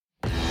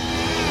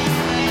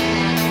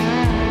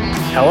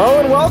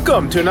Hello and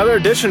welcome to another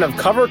edition of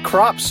Cover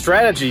Crop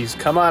Strategies.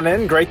 Come on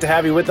in. Great to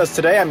have you with us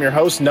today. I'm your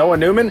host, Noah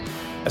Newman,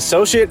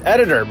 Associate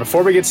Editor.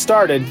 Before we get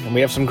started, and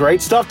we have some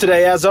great stuff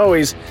today as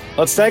always,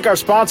 let's thank our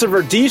sponsor,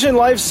 Verdesian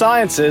Life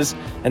Sciences,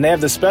 and they have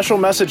this special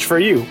message for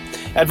you.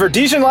 At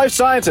Verdesian Life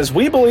Sciences,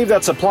 we believe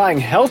that supplying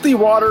healthy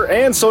water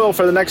and soil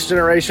for the next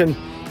generation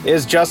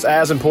is just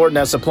as important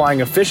as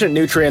supplying efficient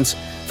nutrients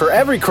for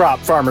every crop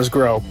farmers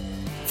grow.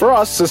 For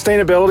us,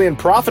 sustainability and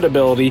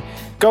profitability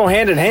go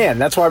hand in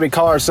hand. That's why we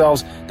call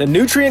ourselves the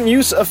Nutrient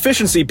Use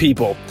Efficiency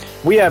People.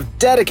 We have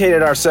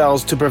dedicated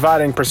ourselves to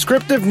providing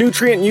prescriptive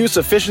nutrient use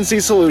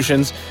efficiency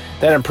solutions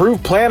that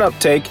improve plant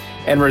uptake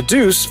and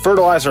reduce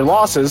fertilizer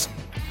losses,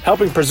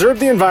 helping preserve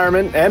the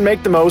environment and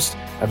make the most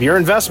of your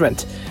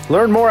investment.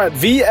 Learn more at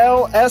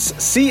VLSCI.com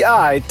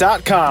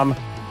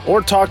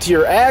or talk to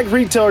your ag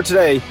retailer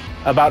today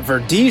about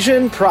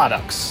Verdesian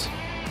products.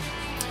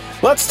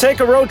 Let's take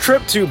a road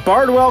trip to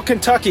Bardwell,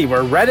 Kentucky,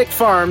 where Reddick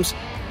Farms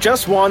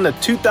just won the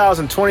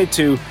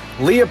 2022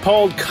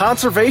 Leopold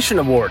Conservation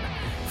Award.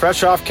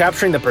 Fresh off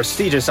capturing the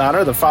prestigious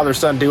honor, the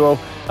father-son duo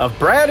of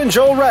Brad and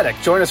Joel Reddick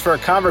join us for a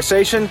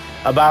conversation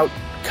about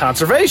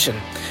conservation.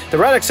 The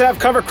Reddicks have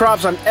cover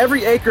crops on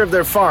every acre of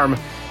their farm,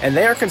 and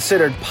they are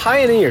considered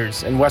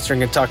pioneers in Western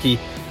Kentucky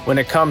when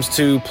it comes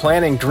to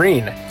planting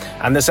green.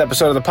 On this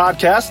episode of the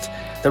podcast,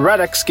 the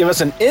Reddicks give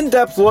us an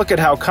in-depth look at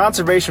how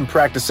conservation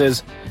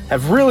practices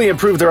have really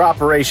improved their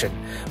operation.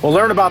 We'll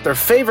learn about their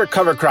favorite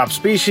cover crop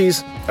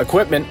species,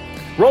 equipment,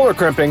 roller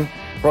crimping,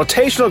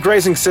 rotational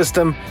grazing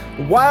system,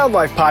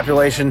 wildlife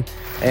population,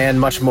 and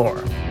much more.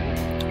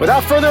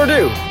 Without further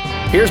ado,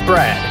 here's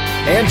Brad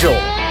and Joel.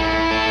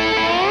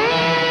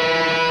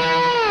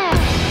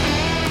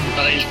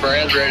 My name's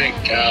Brad Reddick,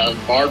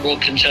 Bardwell,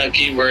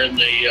 Kentucky. We're in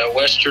the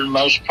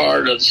westernmost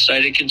part of the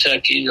state of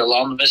Kentucky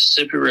along the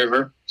Mississippi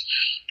River.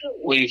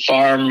 We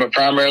farm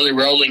primarily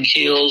rolling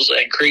hills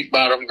and creek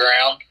bottom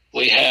ground.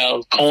 We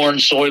have corn,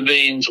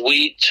 soybeans,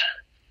 wheat,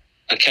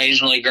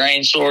 occasionally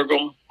grain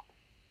sorghum.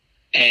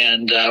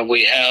 And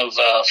we have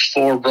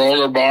 4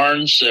 broiler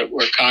barns that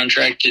we're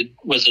contracted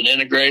with an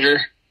integrator.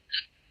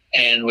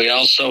 And we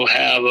also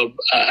have a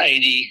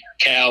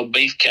 80-cow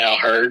beef cow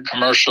herd,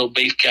 commercial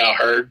beef cow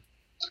herd.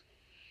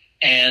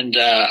 And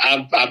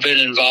I've been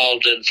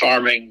involved in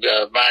farming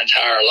my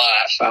entire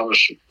life.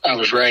 I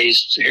was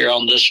raised here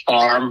on this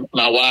farm.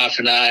 My wife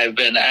and I have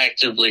been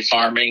actively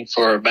farming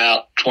for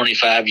about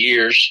 25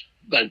 years,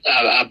 but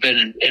I've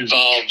been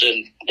involved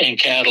in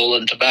cattle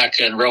and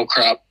tobacco and row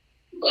crop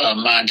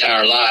my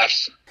entire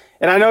life.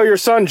 And I know your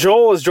son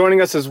Joel is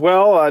joining us as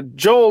well.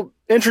 Joel,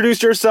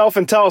 introduce yourself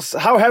and tell us,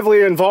 how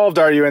heavily involved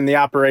are you in the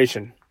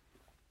operation?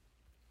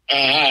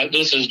 Hi,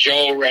 this is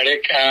Joel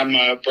Reddick. I'm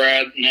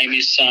Brad and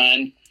Amy's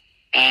son.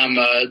 I'm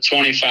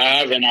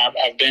 25, and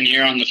I've been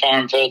here on the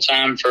farm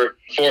full-time for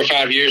 4 or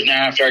 5 years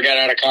now after I got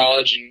out of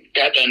college and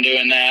got done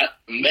doing that.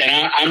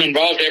 And I'm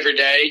involved every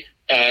day.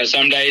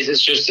 Some days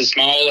it's just as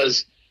small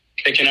as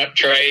picking up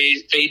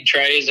feed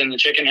trays in the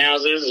chicken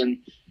houses, and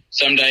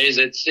some days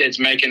it's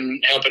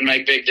helping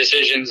make big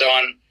decisions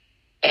on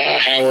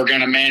how we're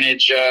going to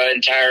manage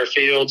entire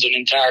fields and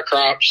entire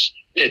crops.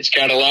 It's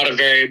got a lot of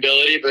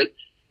variability, but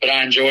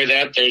I enjoy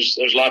that. There's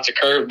lots of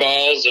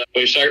curveballs.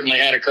 We've certainly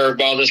had a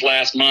curveball this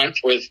last month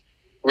with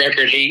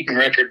record heat and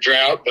record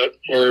drought, but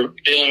we're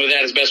dealing with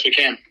that as best we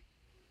can.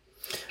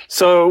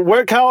 So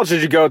what college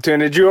did you go to?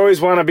 And did you always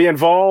want to be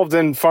involved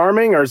in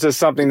farming, or is this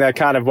something that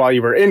kind of while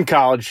you were in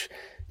college,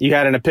 you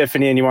had an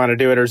epiphany and you want to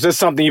do it? Or is this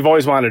something you've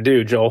always wanted to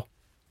do, Joel?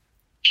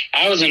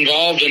 I was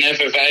involved in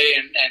FFA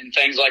and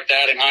things like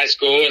that in high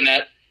school, and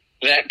that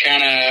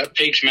kind of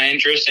piqued my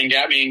interest and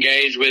got me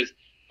engaged with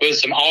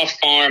some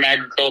off-farm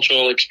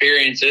agricultural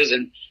experiences,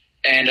 and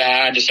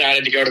I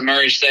decided to go to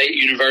Murray State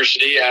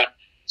University. I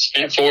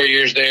spent 4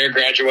 years there,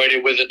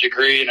 graduated with a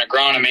degree in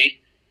agronomy,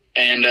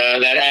 and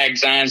that ag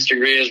science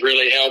degree has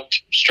really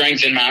helped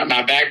strengthen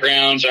my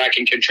background so I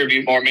can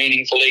contribute more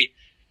meaningfully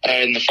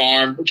in the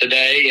farm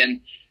today.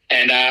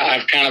 And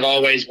I've kind of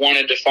always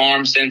wanted to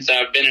farm since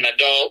I've been an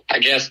adult. I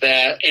guess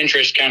that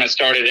interest kind of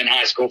started in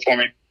high school for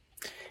me.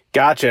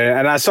 Gotcha.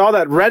 And I saw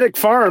that Reddick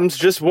Farms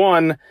just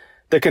won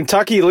the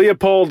Kentucky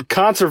Leopold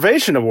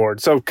Conservation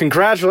Award. So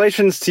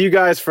congratulations to you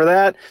guys for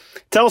that.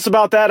 Tell us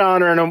about that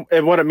honor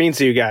and what it means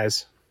to you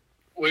guys.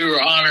 We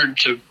were honored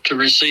to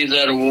receive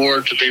that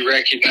award, to be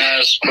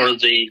recognized for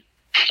the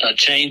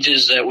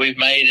changes that we've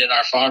made in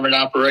our farming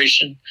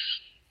operation.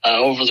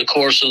 Over the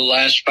course of the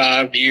last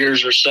 5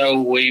 years or so,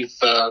 we've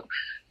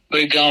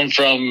gone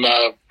from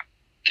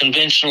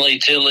conventionally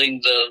tilling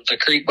the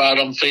creek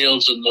bottom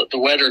fields and the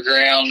wetter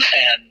ground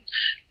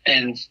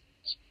and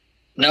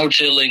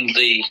no-tilling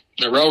the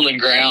rolling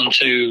ground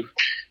to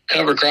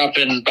cover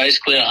cropping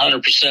basically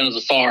 100% of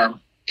the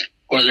farm,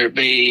 whether it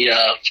be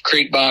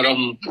creek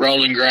bottom,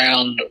 rolling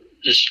ground.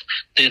 Just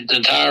the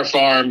entire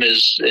farm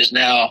is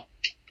now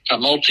a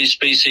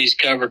multi-species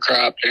cover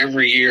crop.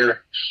 Every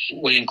year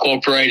we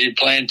incorporated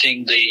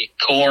planting the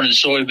corn and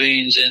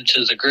soybeans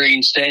into the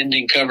green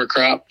standing cover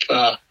crop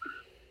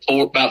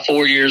about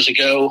 4 years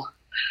ago.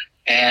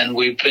 and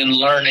we've been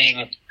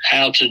learning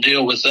how to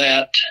deal with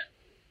that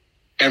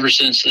ever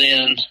since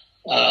then.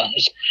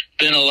 It's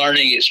been a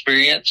learning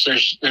experience.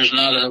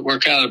 We're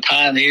kind of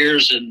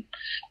pioneers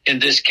in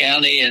this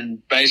county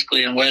and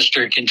basically in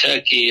Western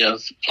Kentucky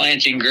of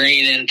planting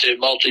green into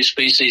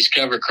multi-species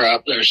cover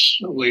crop.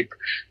 We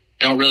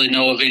don't really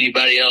know of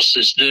anybody else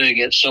that's doing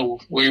it, so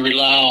we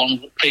rely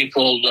on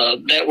people,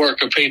 the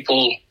network of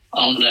people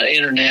on the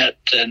internet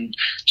and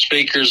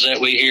speakers that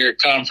we hear at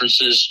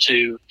conferences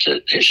to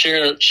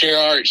share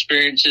our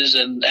experiences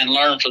and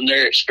learn from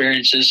their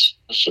experiences.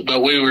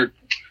 But we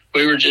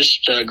were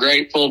just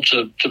grateful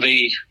to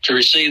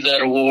receive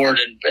that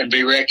award and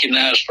be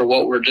recognized for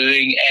what we're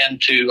doing,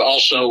 and to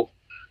also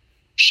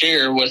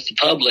share with the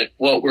public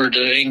what we're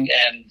doing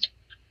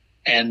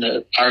and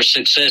our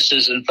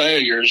successes and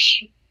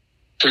failures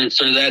through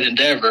that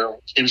endeavor.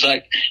 Seems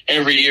like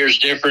every year is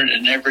different,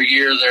 and every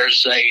year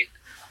there's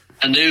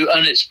a new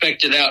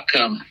unexpected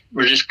outcome.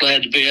 We're just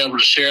glad to be able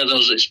to share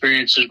those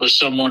experiences with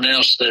someone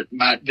else that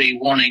might be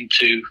wanting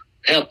to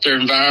help their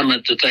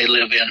environment that they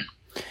live in.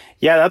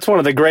 Yeah, that's one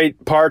of the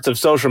great parts of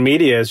social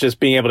media, is just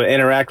being able to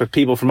interact with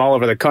people from all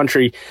over the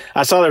country.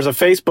 I saw there's a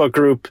Facebook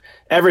group,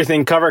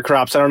 Everything Cover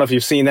Crops. I don't know if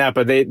you've seen that,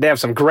 but they have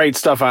some great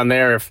stuff on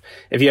there if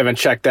you haven't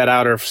checked that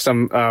out, or if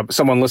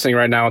someone listening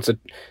right now wants to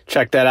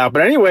check that out.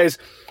 But anyways,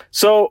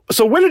 so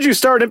when did you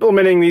start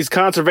implementing these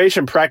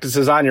conservation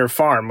practices on your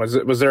farm?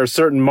 Was there a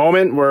certain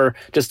moment where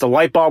just the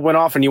light bulb went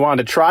off and you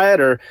wanted to try it,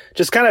 or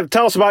just kind of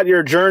tell us about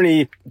your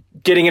journey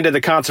getting into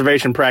the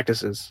conservation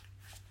practices?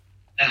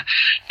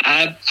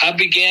 I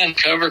began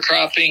cover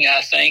cropping,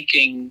 I think,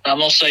 I'm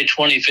going to say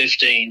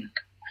 2015.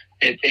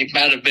 It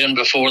might have been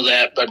before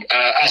that, but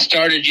I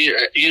started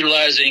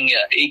utilizing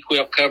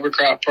EQIP cover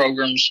crop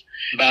programs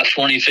about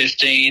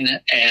 2015.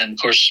 And, of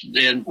course,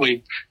 then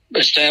we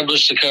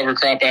established the cover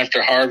crop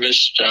after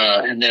harvest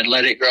and then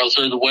let it grow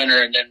through the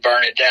winter and then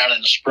burn it down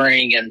in the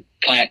spring and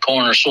plant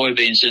corn or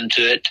soybeans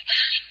into it.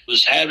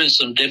 Was having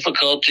some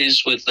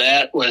difficulties with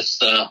that, with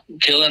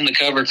killing the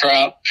cover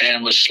crop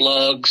and with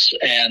slugs.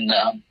 And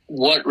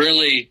what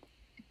really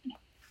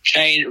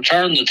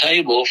turned the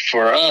table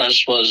for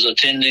us was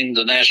attending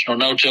the National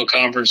No-Till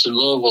Conference in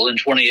Louisville in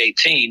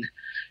 2018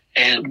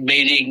 and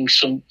meeting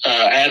some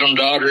Adam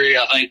Daugherty,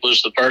 I think,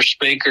 was the first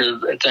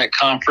speaker at that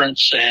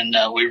conference. And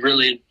we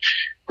really,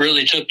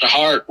 really took to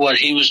heart what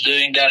he was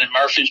doing down in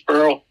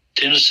Murfreesboro,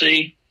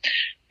 Tennessee.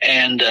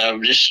 And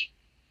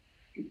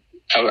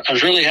I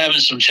was really having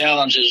some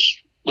challenges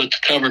with the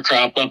cover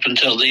crop up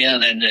until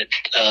then, and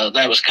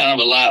that was kind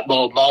of a light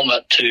bulb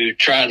moment to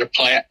try to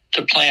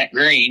plant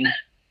green,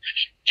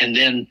 and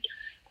then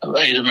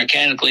either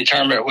mechanically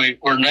terminate.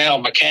 We're now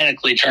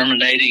mechanically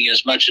terminating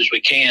as much as we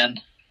can,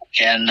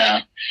 and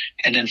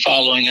then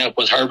following up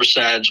with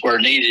herbicides where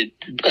needed.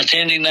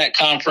 Attending that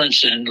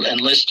conference and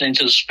listening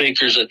to the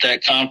speakers at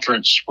that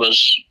conference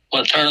was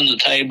what turned the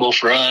table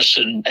for us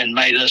and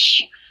made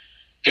us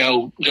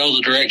go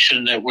the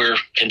direction that we're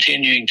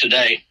continuing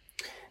today.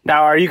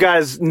 Now, are you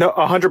guys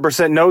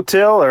 100%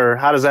 no-till, or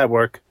how does that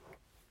work?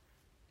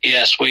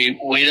 Yes, we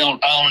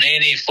don't own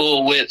any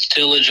full-width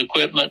tillage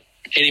equipment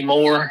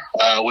anymore.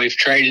 We've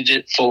traded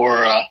it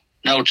for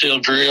no-till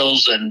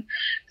drills and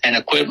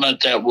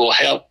equipment that will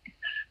help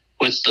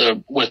with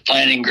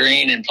planting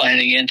green and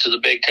planting into the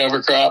big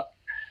cover crop.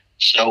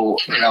 So,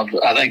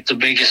 I think the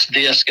biggest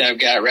disc I've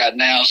got right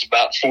now is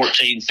about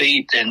 14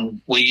 feet, and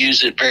we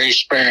use it very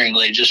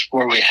sparingly, just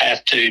where we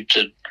have to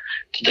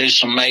do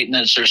some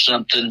maintenance or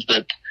something.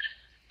 But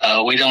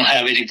we don't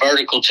have any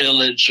vertical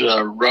tillage,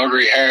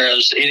 rotary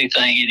harrows,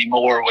 anything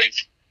anymore.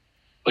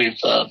 We've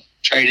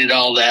traded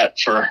all that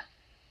for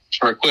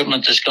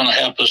equipment that's going to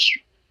help us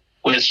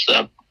with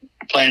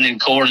planting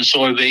corn and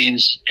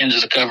soybeans into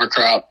the cover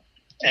crop.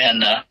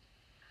 And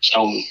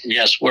so,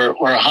 yes, we're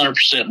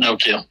 100%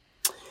 no-till.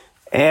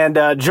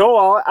 And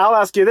Joel, I'll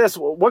ask you this.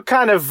 What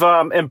kind of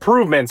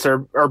improvements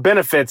or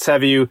benefits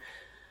have you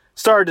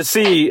started to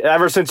see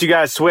ever since you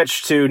guys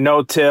switched to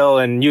no-till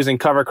and using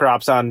cover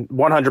crops on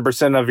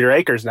 100% of your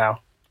acres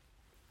now?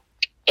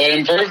 So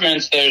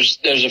improvements, there's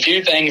a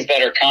few things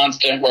that are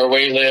constant where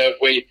we live.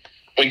 We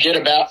get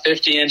about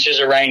 50 inches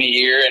of rain a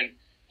year, and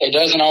it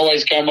doesn't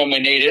always come when we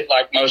need it,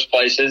 like most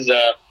places.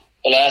 The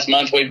last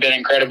month we've been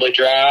incredibly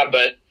dry,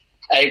 but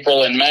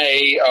April and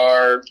May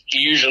are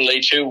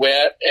usually too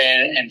wet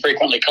and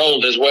frequently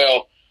cold as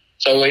well.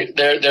 So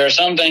there are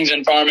some things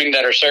in farming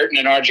that are certain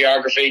in our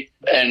geography,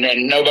 and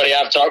nobody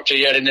I've talked to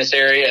yet in this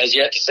area has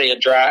yet to see a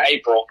dry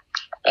April.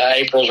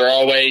 Aprils are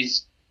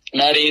always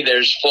muddy.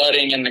 There's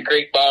flooding in the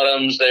creek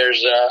bottoms.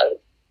 There's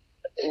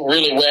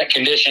really wet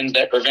conditions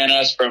that prevent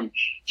us from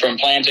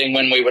planting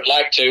when we would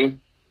like to.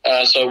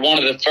 So one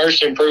of the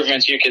first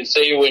improvements you can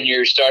see when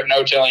you start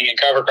no-tilling and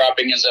cover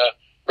cropping is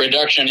a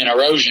reduction in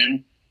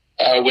erosion.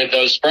 With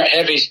those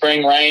heavy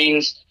spring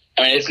rains,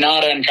 I mean, it's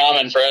not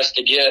uncommon for us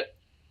to get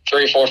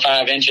 3, 4,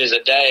 5 inches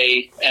a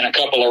day and a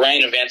couple of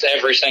rain events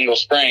every single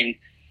spring.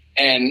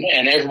 And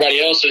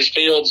everybody else's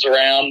fields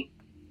around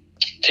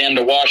tend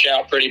to wash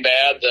out pretty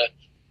bad.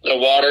 The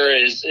water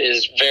is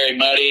very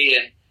muddy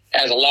and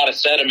has a lot of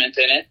sediment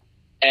in it.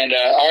 And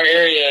our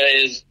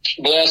area is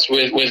blessed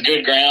with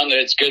good ground.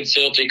 It's good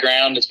silty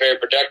ground. It's very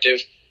productive.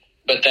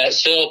 But that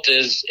silt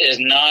is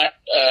not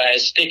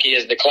as sticky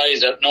as the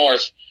clays up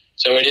north.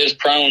 So it is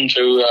prone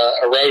to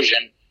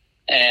erosion.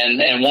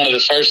 And one of the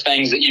first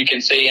things that you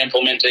can see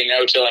implementing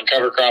no-till and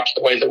cover crops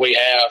the way that we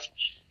have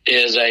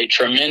is a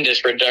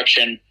tremendous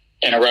reduction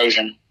in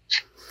erosion.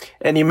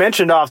 And you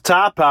mentioned off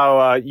top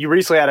how you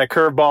recently had a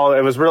curveball.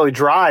 It was really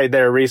dry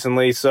there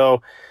recently.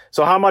 So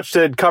how much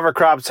did cover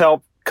crops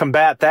help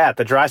combat that,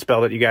 the dry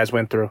spell that you guys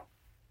went through?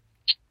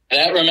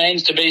 That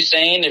remains to be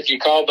seen. If you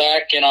call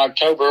back in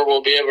October,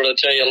 we'll be able to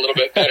tell you a little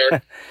bit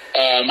better.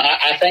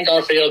 I think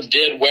our fields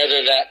did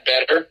weather that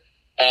better.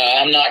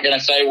 I'm not going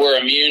to say we're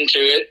immune to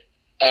it.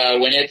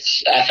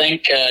 I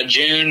think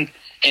June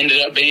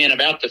ended up being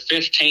about the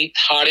 15th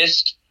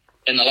hottest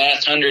in the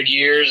last 100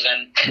 years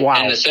and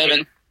the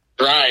 7th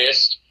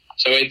driest.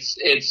 So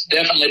it's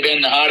definitely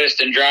been the hottest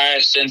and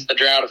driest since the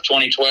drought of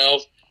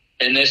 2012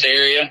 in this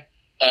area.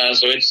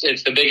 So it's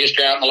the biggest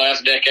drought in the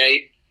last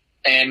decade,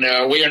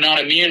 and we are not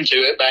immune to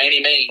it by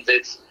any means.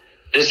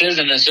 This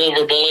isn't a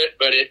silver bullet,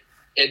 but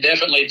it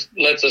definitely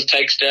lets us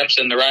take steps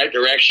in the right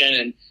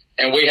direction.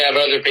 And we have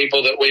other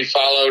people that we've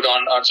followed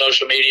on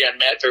social media and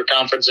met through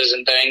conferences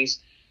and things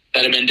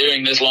that have been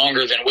doing this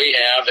longer than we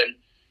have,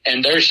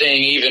 and they're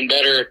seeing even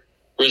better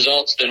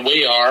results than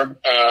we are.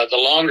 The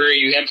longer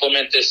you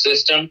implement this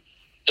system,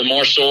 the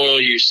more soil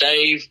you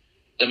save,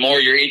 the more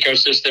your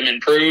ecosystem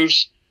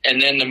improves,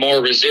 and then the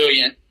more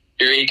resilient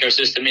your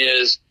ecosystem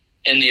is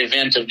in the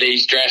event of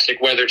these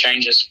drastic weather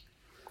changes.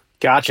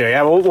 Gotcha.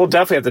 Yeah, we'll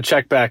definitely have to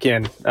check back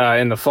in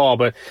the fall.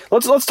 But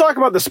let's talk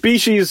about the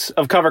species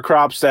of cover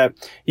crops that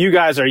you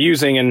guys are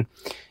using,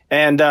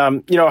 and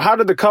how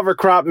did the cover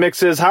crop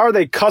mixes? How are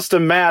they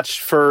custom matched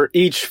for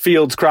each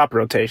field's crop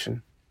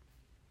rotation?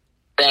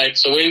 Right.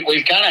 So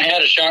we've kind of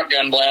had a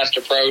shotgun blast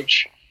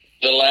approach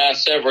the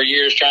last several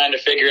years, trying to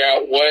figure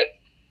out what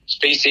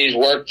species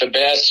work the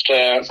best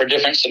for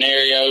different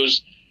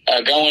scenarios.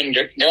 Going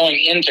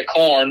into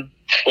corn,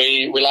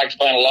 we like to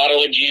plant a lot of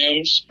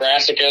legumes,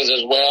 brassicas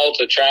as well,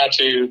 to try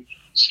to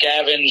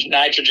scavenge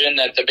nitrogen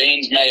that the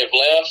beans may have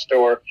left,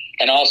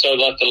 and also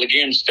let the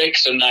legumes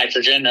fix some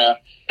nitrogen.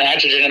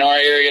 Nitrogen in our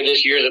area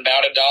this year is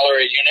about $1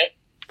 a unit.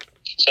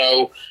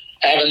 So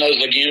having those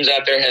legumes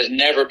out there has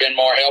never been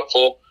more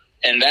helpful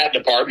in that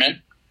department.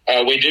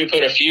 We do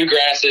put a few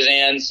grasses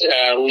in,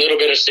 a little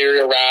bit of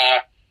cereal rye,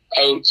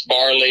 oats,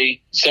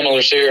 barley,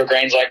 similar cereal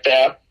grains like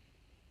that,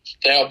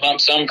 to help pump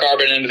some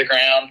carbon into the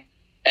ground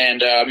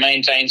and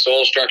maintain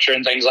soil structure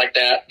and things like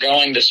that.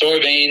 Going to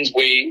soybeans,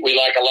 we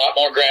like a lot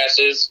more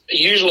grasses.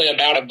 Usually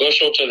about a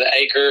bushel to the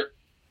acre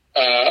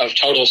of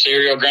total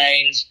cereal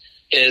grains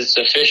is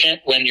sufficient.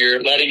 When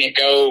you're letting it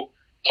go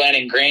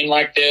planting green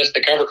like this,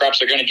 the cover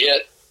crops are going to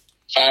get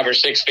 5 or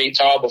 6 feet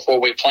tall before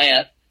we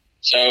plant.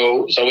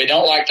 So we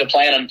don't like to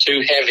plant them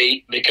too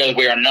heavy because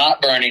we are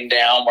not burning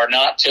down. We're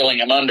not tilling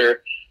them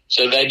under.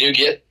 So they do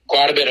get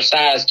quite a bit of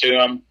size to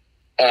them,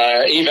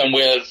 even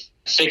with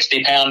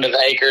 60 pound to the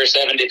acre,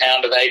 70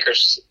 pound to the acre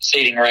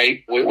seeding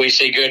rate. We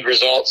see good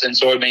results in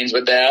soybeans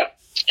with that.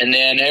 And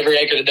then every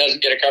acre that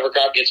doesn't get a cover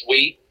crop gets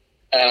wheat.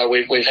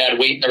 We've had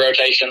wheat in the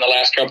rotation the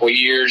last couple of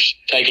years,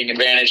 taking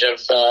advantage of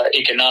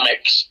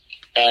economics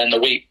in the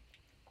wheat.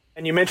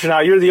 And you mentioned how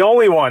you're the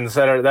only ones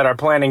that are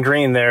planting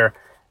green there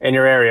in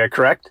your area,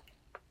 correct?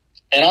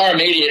 In our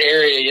immediate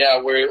area,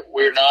 yeah,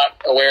 we're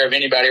not aware of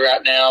anybody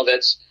right now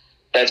that's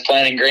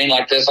planting green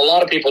like this. A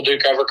lot of people do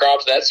cover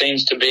crops. That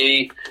seems to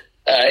be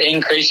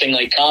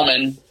increasingly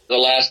common the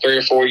last 3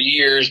 or 4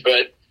 years,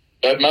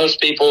 but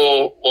most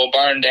people will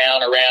burn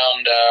down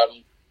around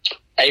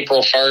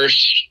April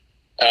 1st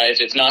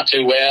if it's not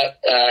too wet,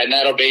 and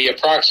that'll be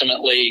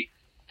approximately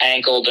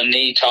ankle to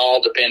knee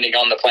tall, depending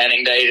on the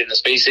planting date and the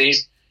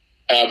species.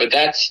 But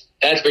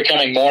that's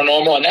becoming more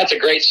normal, and that's a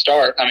great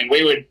start. I mean,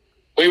 we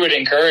would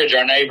encourage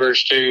our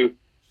neighbors to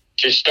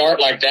start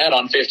like that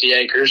on 50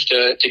 acres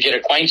to get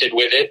acquainted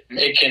with it.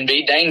 It can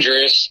be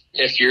dangerous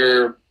if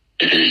you're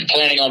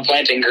planning on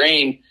planting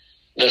green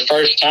the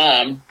first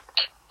time.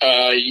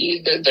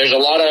 There's a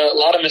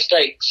lot of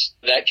mistakes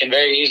that can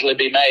very easily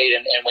be made,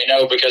 and we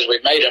know because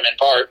we've made them in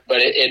part.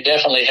 But it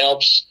definitely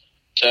helps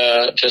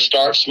to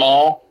start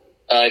small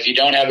if you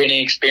don't have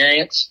any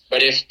experience.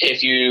 But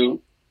if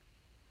you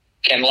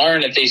can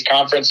learn at these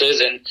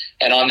conferences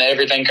and on the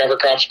Everything Cover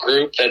Crops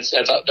group, those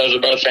are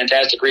both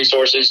fantastic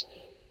resources.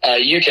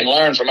 You can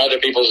learn from other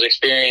people's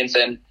experience,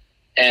 and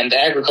the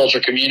agriculture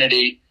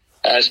community,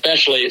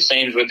 especially it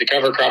seems with the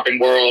cover cropping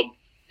world,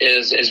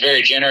 is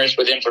very generous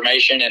with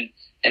information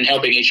and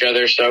helping each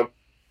other. So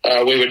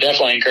we would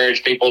definitely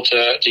encourage people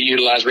to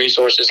utilize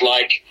resources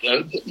like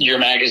your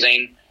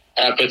magazine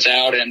puts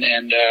out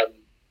and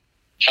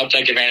help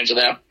take advantage of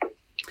that.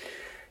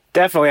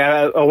 Definitely.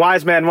 A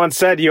wise man once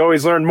said, you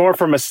always learn more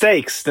from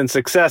mistakes than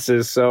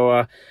successes.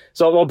 So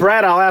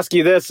Brad, I'll ask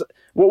you this.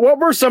 What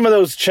were some of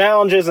those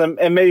challenges and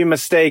maybe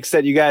mistakes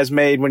that you guys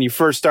made when you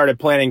first started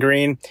planting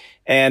green,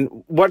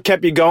 and what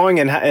kept you going,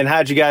 and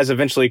how'd you guys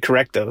eventually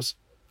correct those?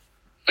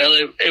 Well,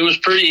 it was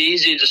pretty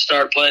easy to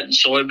start planting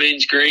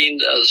soybeans green.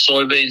 The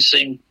soybeans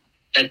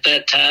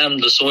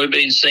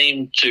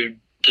seemed to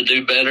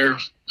do better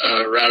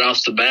right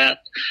off the bat.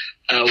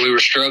 We were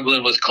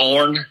struggling with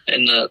corn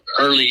in the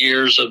early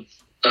years of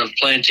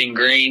planting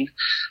green,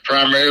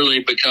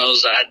 primarily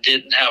because I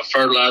didn't have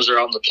fertilizer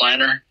on the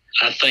planter.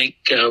 I think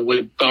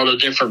we bought a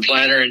different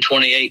planter in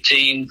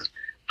 2018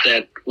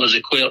 that was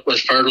equipped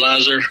with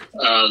fertilizer.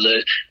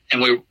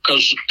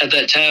 Because at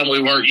that time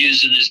we weren't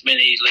using as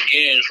many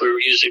legumes, we were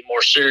using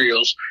more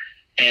cereals,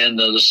 and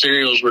the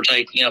cereals were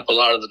taking up a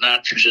lot of the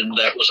nitrogen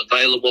that was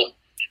available,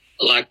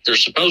 like they're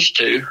supposed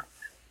to.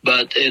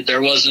 But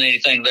there wasn't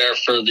anything there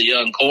for the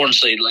young corn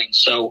seedlings.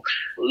 So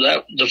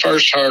the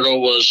first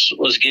hurdle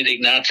was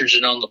getting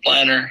nitrogen on the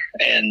planter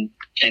and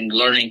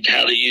learning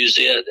how to use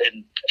it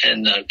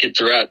and get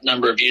the right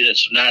number of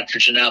units of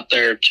nitrogen out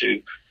there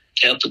to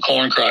help the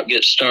corn crop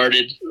get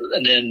started.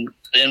 And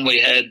then we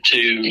had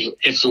to,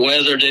 if the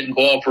weather didn't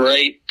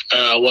cooperate,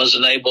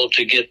 wasn't able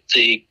to get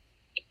the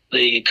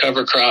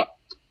cover crop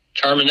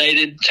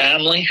terminated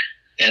timely,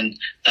 and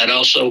that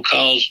also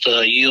caused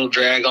yield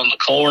drag on the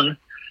corn.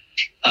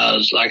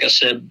 Like I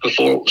said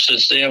before,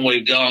 since then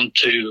we've gone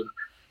to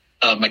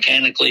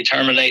mechanically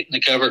terminating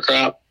the cover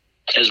crop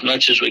as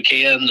much as we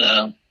can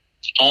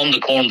on the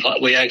corn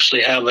plant. We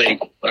actually have a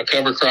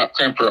cover crop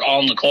crimper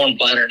on the corn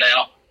planter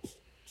now,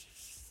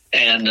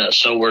 and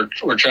so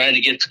we're trying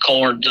to get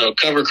the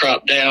cover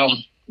crop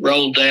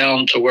rolled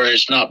down to where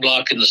it's not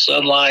blocking the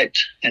sunlight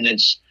and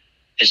it's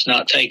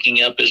not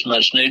taking up as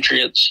much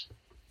nutrients.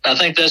 I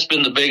think that's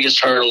been the biggest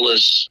hurdle,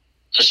 is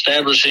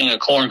establishing a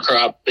corn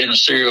crop in a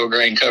cereal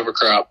grain cover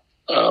crop.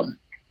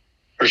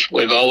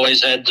 We've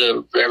always had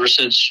to, ever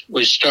since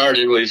we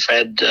started, we've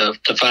had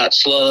to fight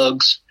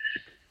slugs,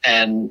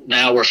 and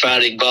now we're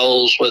fighting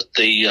voles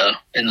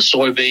in the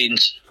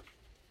soybeans.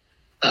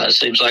 It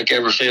seems like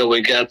every field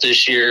we've got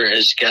this year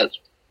has got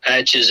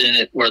patches in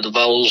it where the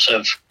voles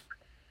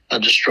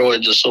have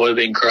destroyed the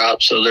soybean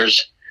crop. So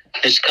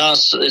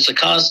it's a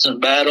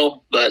constant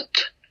battle, but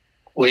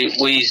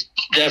we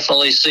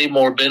definitely see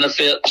more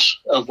benefits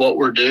of what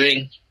we're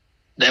doing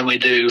than we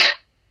do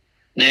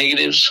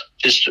negatives,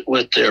 just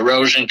with the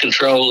erosion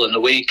control and the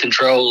weed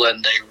control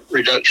and the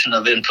reduction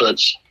of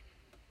inputs.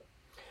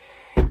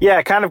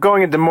 Yeah, kind of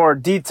going into more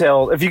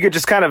detail, if you could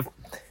just kind of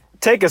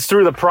take us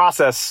through the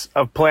process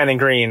of planting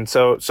green.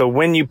 So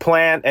when you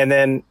plant, and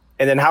then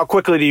how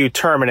quickly do you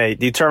terminate?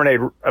 Do you terminate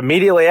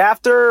immediately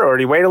after, or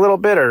do you wait a little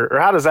bit, or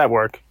how does that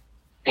work?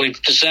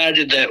 We've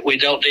decided that we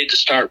don't need to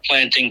start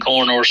planting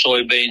corn or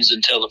soybeans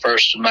until the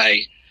 1st of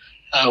May.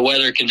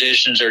 Weather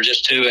conditions are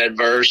just too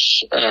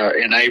adverse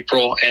in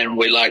April, and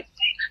we like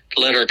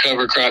to let our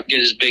cover crop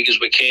get as big as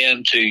we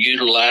can to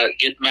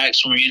get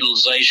maximum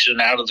utilization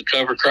out of the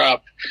cover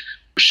crop,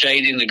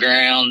 shading the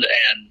ground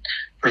and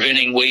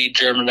preventing weed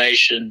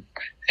germination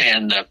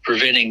and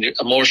preventing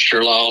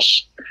moisture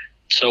loss.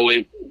 So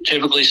we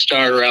typically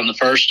start around the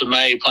 1st of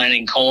May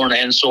planting corn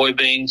and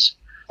soybeans.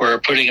 We're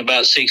putting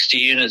about 60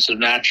 units of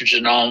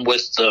nitrogen on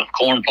with the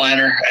corn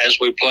planter as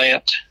we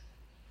plant,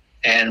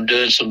 and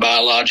doing some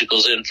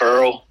biologicals in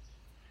furrow.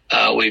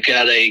 We've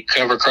got a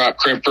cover crop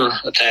crimper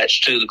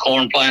attached to the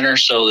corn planter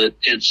so that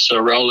it's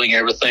rolling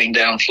everything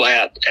down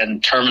flat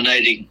and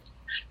terminating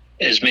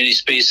as many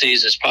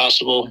species as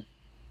possible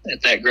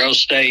at that growth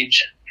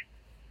stage.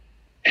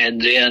 And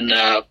then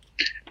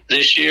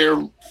this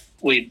year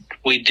we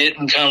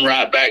didn't come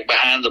right back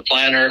behind the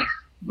planter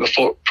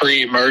before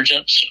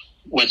pre-emergence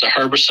with a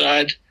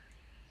herbicide.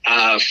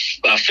 I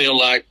feel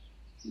like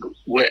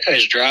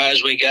as dry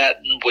as we got,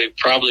 we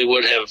probably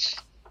would have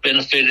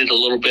benefited a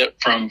little bit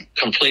from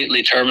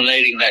completely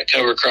terminating that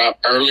cover crop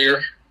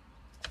earlier,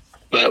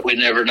 but we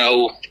never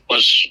know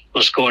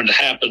what's going to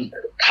happen.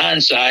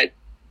 Hindsight,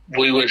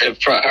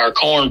 our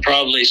corn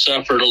probably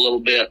suffered a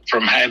little bit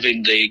from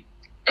having the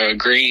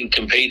green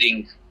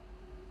competing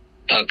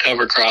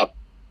cover crop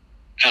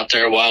out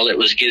there while it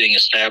was getting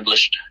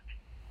established.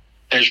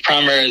 There's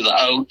primarily the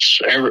oats.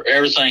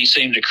 Everything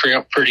seemed to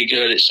crimp pretty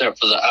good except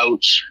for the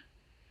oats,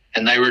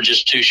 and they were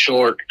just too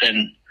short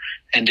and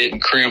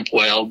didn't crimp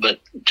well. But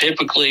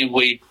typically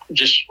we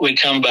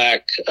come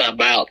back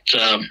about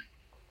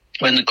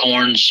when the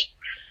corn's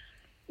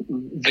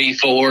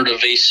V4 to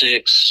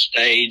V6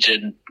 stage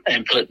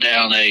and put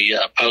down a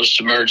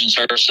post-emergence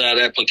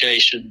herbicide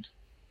application.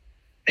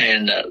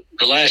 And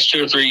the last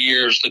 2 or 3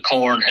 years, the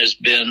corn has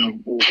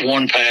been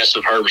one pass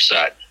of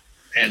herbicide,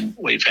 and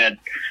we've had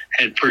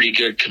pretty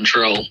good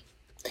control.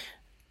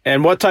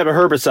 And what type of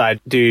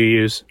herbicide do you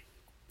use?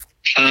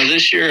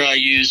 This year I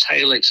use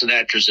Halix and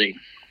Atrazine,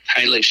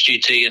 Halix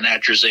GT and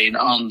Atrazine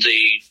on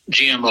the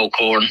GMO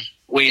corn.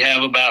 We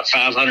have about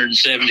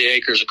 570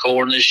 acres of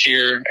corn this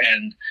year,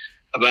 and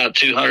about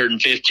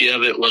 250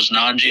 of it was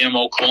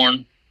non-GMO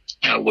corn.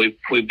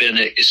 We've been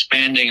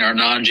expanding our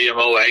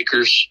non-GMO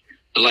acres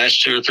the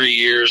last 2 or 3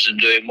 years and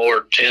doing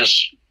more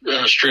test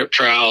strip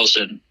trials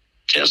and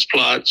test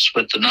plots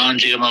with the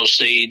non-GMO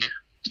seed.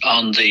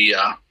 On the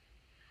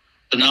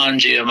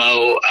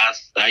non-GMO,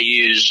 I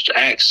used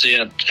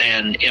Accent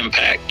and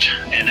Impact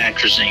and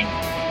Atrazine.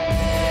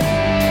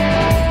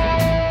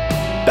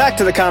 Back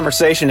to the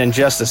conversation in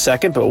just a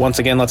second, but once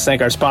again, let's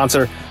thank our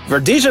sponsor,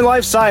 Verdesian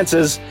Life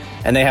Sciences,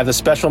 and they have the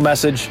special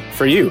message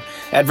for you.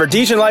 At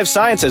Verdesian Life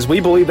Sciences,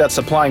 we believe that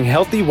supplying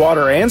healthy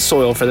water and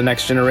soil for the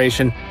next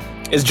generation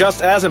is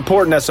just as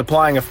important as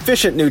supplying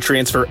efficient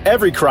nutrients for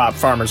every crop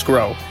farmers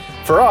grow.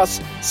 For us,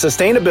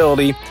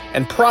 sustainability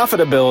and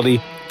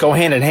profitability go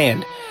hand in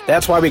hand.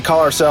 That's why we call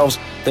ourselves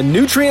the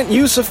Nutrient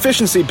Use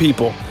Efficiency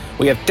People.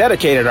 We have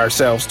dedicated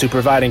ourselves to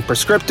providing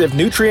prescriptive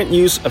nutrient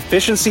use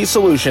efficiency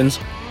solutions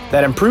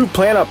that improve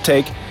plant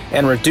uptake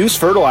and reduce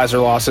fertilizer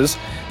losses,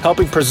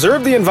 helping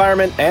preserve the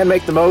environment and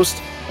make the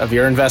most of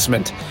your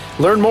investment.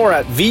 Learn more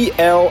at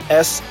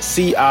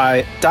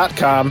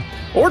VLSCI.com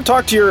or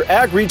talk to your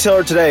ag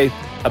retailer today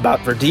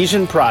about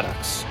Verdesian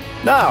products.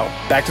 Now,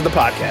 back to the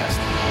podcast.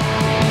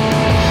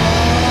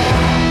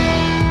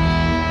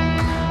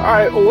 All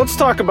right, well, let's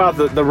talk about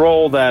the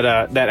role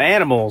that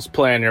animals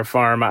play on your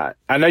farm. I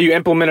know you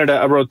implemented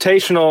a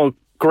rotational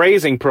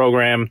grazing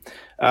program.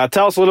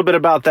 Tell us a little bit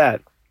about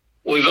that.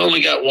 We've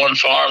only got one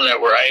farm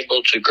that we're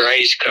able to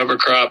graze cover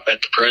crop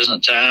at the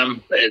present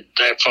time.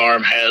 That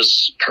farm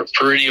has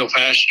perennial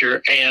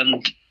pasture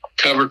and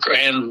cover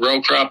and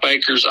row crop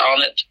acres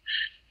on it.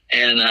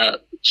 And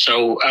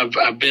so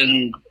I've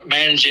been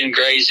managing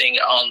grazing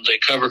on the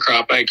cover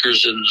crop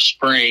acres in the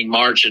spring,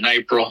 March and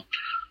April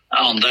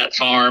on that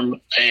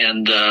farm.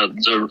 And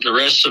the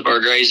rest of our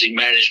grazing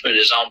management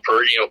is on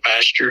perennial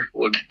pasture.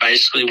 We're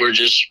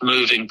just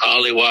moving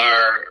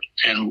polywire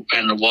and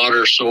the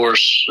water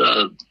source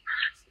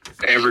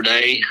every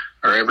day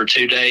or every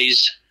 2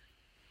 days,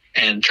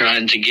 and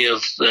trying to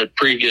give the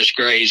previous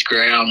grazed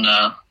ground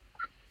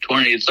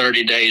 20 to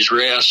 30 days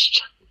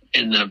rest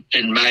in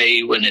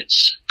May when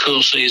it's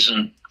cool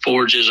season.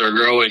 Forages are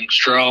growing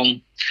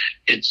strong.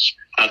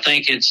 I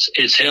think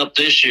it's helped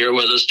this year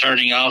with us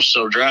turning off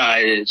so dry.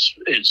 It's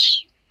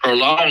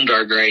prolonged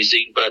our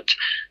grazing, but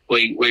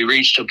we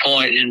reached a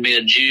point in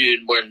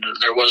mid-June when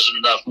there wasn't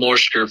enough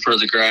moisture for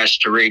the grass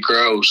to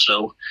regrow.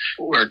 So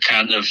we're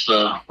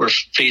we're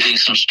feeding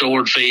some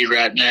stored feed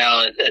right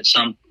now at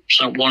some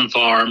one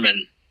farm,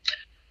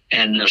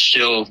 and they're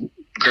still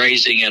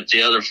grazing at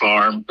the other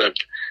farm. But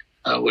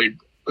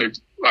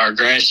our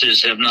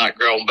grasses have not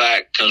grown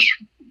back because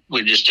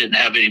we just didn't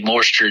have any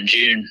moisture in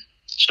June.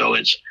 So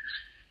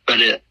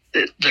the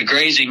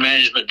grazing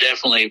management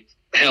definitely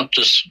helped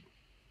us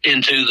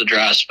into the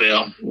dry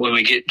spell. When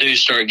we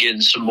start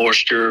getting some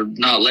moisture,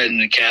 not letting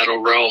the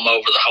cattle roam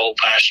over the whole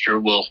pasture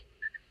will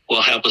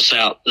help us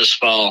out this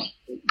fall,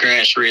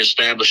 grass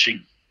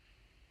reestablishing.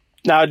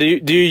 Now, do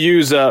you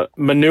use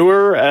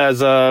manure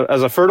as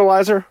a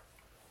fertilizer?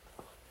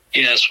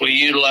 Yes, we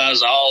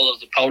utilize all of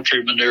the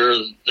poultry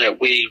manure that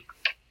we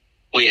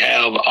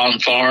have on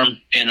farm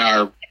in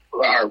our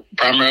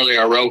primarily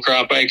our row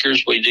crop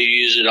acres. We do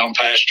use it on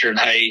pasture and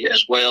hay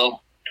as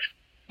well.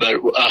 But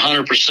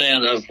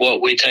 100% of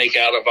what we take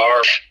out of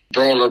our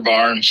broiler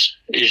barns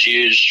is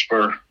used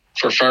for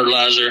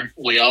fertilizer.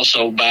 We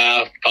also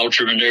buy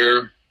poultry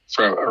manure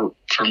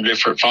from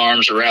different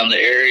farms around the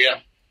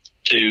area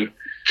to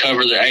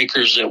cover the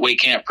acres that we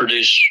can't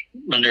produce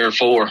manure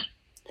for.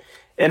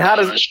 And how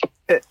does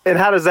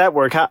that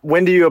work?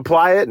 When do you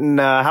apply it, and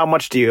how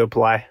much do you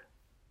apply?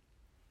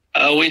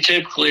 We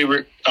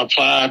typically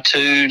apply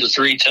 2 to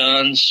 3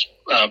 tons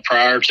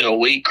prior to a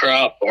wheat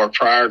crop or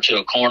prior to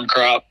a corn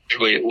crop.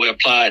 We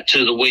apply it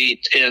to the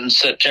wheat in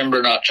September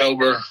and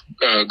October,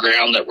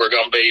 ground that we're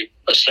going to be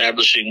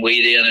establishing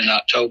wheat in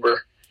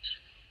October.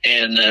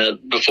 And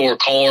before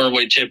corn,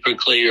 we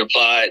typically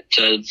apply it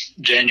to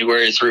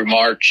January through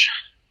March.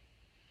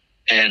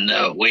 And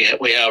we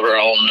have our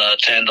own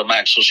tandem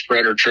axle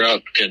spreader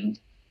truck and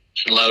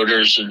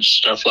loaders and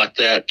stuff like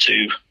that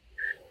to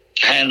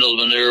handle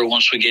the manure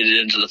once we get it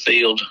into the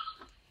field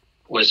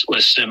with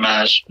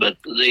semis. But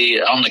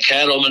on the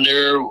cattle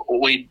manure,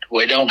 we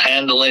don't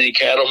handle any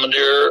cattle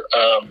manure.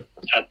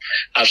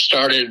 I've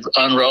started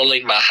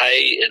unrolling my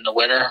hay in the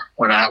winter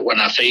when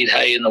I feed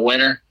hay in the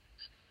winter.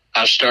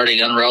 I've started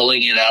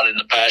unrolling it out in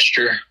the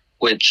pasture,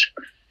 which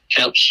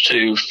helps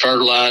to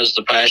fertilize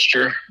the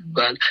pasture.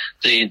 But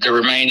the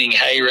remaining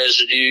hay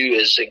residue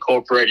is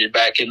incorporated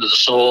back into the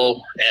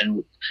soil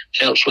and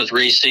helps with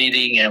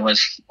reseeding and with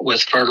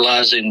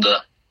fertilizing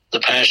the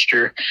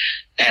pasture,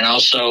 and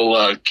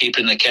also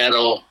keeping the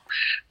cattle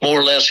more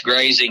or less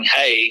grazing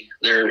hay.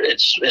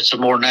 It's a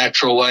more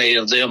natural way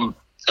of the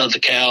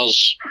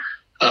cows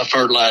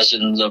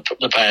fertilizing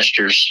the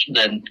pastures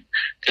than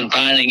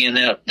confining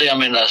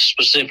them in a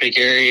specific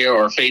area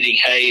or feeding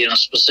hay in a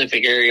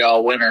specific area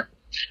all winter.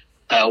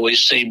 We've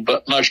seen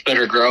much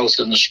better growth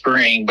in the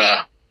spring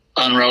by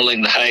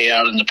unrolling the hay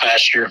out in the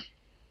pasture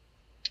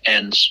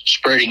and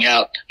spreading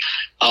out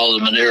all the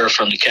manure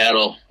from the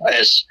cattle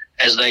as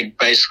they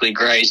basically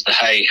graze the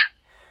hay.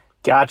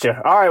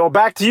 Gotcha. All right, well,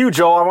 back to you,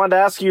 Joel. I wanted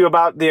to ask you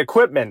about the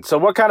equipment. So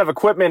what kind of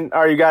equipment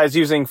are you guys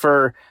using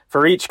for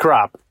each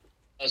crop?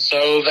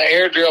 So the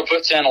air drill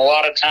puts in a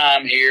lot of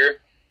time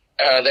here.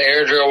 The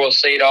air drill will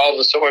seed all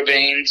the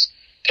soybeans,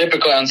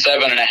 typically on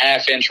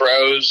 7.5-inch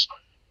rows,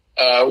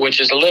 which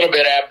is a little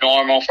bit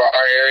abnormal for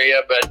our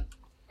area, but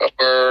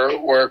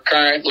We're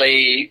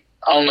currently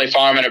only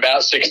farming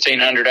about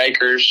 1,600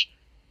 acres,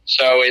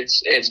 so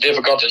it's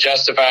difficult to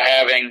justify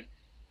having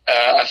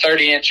a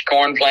 30-inch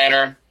corn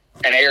planter,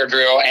 an air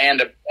drill,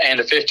 and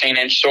a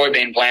 15-inch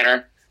soybean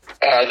planter.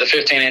 The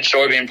 15-inch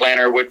soybean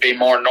planter would be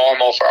more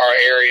normal for our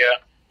area.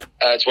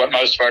 It's what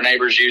most of our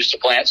neighbors use to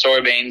plant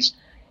soybeans.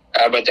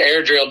 But the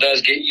air drill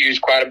does get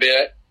used quite a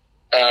bit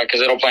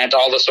because it'll plant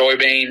all the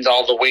soybeans,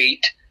 all the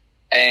wheat,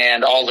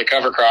 and all the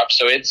cover crops.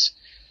 So it's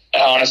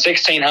on a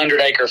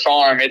 1,600-acre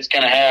farm, it's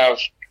going to have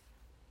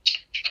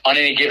on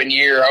any given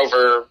year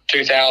over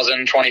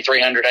 2,000,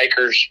 2,300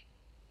 acres,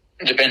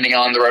 depending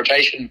on the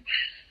rotation.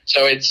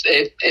 So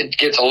it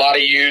gets a lot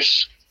of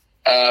use,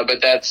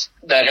 but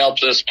that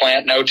helps us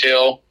plant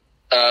no-till.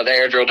 The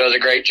air drill does a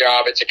great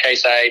job. It's a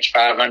Case IH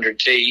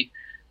 500T,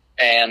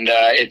 and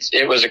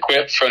it was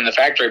equipped from the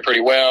factory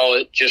pretty well.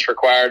 It just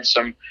required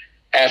some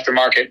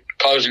aftermarket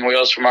closing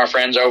wheels from our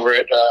friends over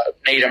at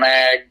Needham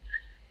Ag,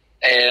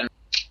 and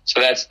so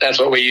that's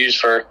what we use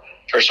for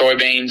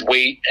soybeans,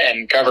 wheat,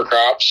 and cover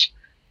crops.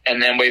 And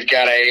then we've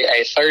got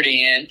a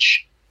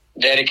 30-inch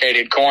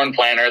dedicated corn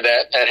planter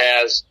that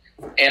has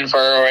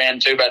in-furrow and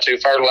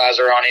 2x2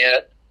 fertilizer on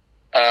it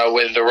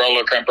with the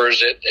roller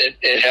crimpers.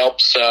 It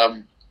helps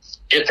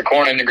get the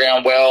corn in the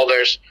ground well.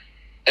 There's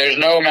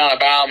no amount of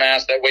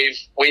biomass that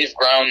we've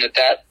grown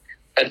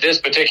that this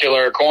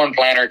particular corn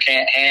planter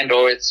can't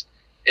handle.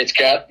 It's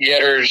got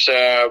Yetter's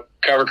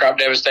cover crop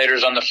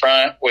devastators on the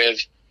front with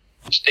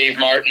Steve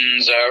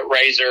Martin's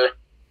Razor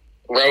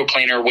row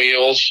cleaner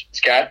wheels.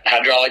 It's got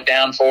hydraulic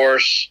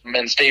downforce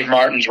and Steve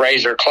Martin's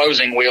Razor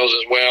closing wheels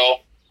as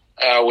well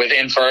with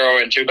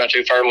in-furrow and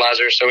 2x2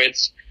 fertilizer. So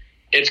it's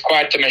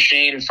quite the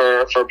machine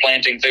for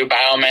planting through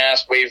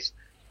biomass.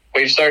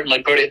 We've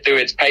certainly put it through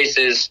its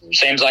paces.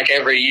 Seems like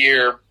every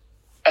year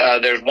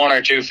there's one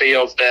or two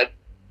fields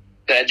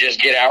that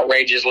just get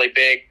outrageously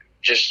big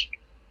just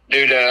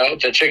due to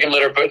the chicken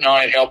litter putting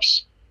on it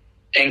helps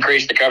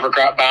increase the cover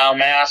crop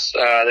biomass.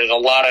 There's a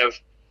lot of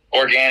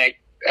organic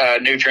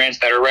nutrients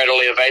that are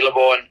readily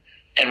available.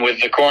 And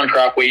with the corn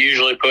crop, we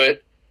usually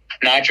put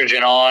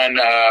nitrogen on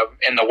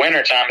in the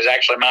wintertime is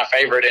actually my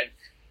favorite.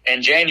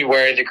 In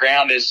January, the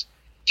ground is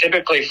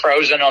typically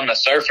frozen on the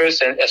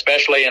surface, and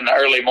especially in the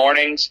early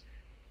mornings.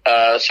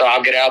 So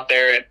I'll get out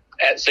there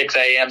at 6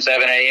 a.m.,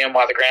 7 a.m.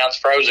 while the ground's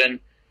frozen,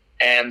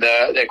 and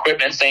the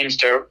equipment seems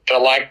to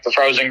like the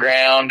frozen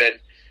ground,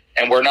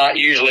 and we're not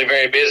usually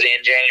very busy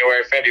in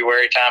January,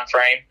 February time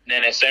frame. And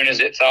then as soon as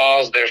it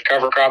thaws, there's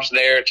cover crops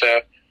there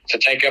to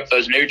take up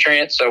those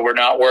nutrients, so we're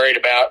not worried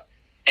about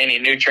any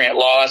nutrient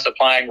loss.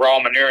 Applying raw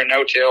manure and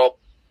no-till,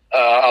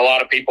 a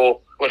lot of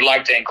people would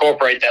like to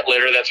incorporate that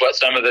litter. That's what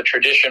some of the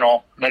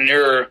traditional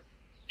manure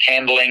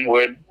handling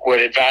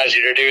would advise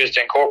you to do, is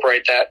to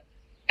incorporate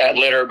that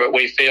litter. But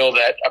we feel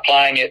that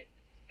applying it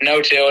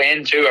no-till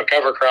into a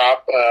cover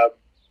crop,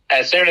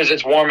 as soon as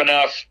it's warm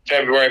enough,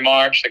 February,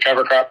 March, the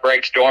cover crop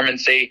breaks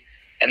dormancy,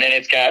 and then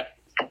it's got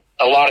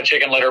a lot of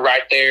chicken litter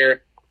right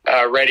there,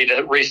 ready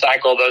to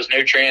recycle those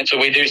nutrients. So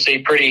we do see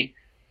pretty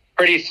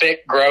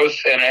thick growth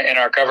in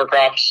our cover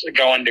crops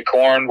going to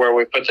corn where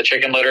we put the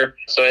chicken litter.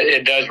 So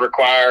it does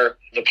require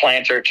the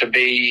planter to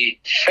be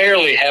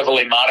fairly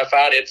heavily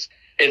modified.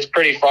 It's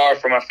pretty far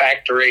from a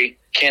factory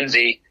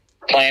Kinsey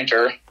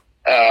planter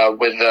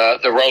with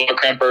the roller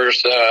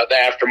crimpers, the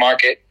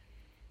aftermarket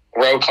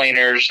row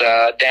cleaners,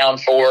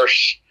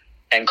 downforce,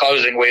 and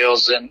closing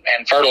wheels, and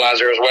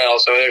fertilizer as well.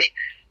 So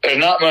there's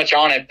not much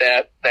on it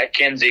that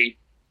Kinsey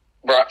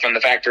brought from the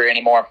factory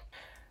anymore.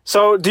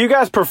 So do you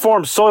guys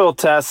perform soil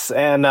tests,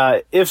 and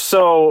if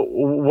so,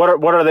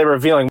 what are they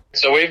revealing?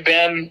 So we've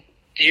been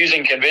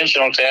using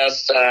conventional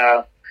tests.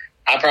 I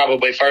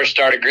probably first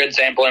started grid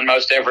sampling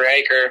most every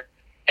acre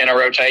in a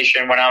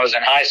rotation when I was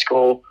in high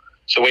school.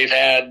 So we've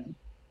had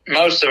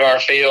most of our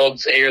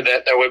fields here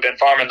that we've been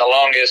farming the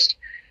longest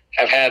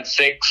have had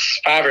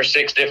 5 or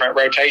 6 different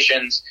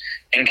rotations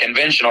in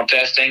conventional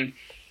testing.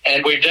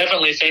 And we've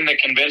definitely seen the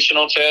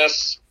conventional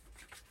tests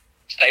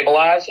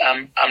stabilize.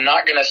 I'm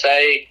not going to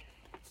say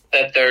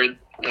that they're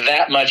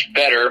that much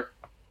better,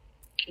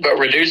 but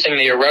reducing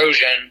the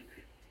erosion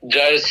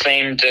does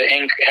seem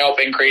to help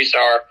increase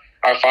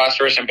our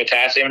phosphorus and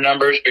potassium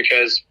numbers,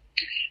 because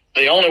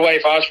the only way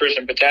phosphorus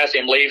and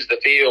potassium leaves the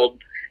field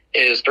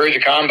is through the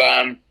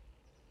combine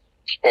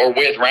or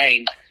with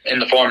rain in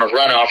the form of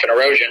runoff and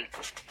erosion.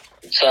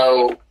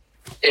 So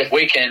if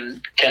we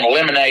can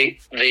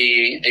eliminate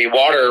the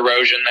water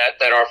erosion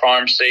that our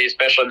farms see,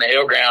 especially in the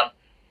hill ground,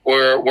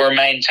 we're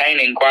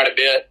maintaining quite a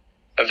bit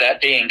of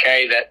that P and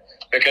K, that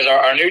because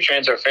our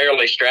nutrients are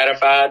fairly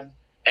stratified,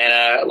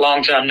 and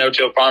long-time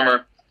no-till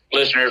farmer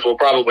listeners will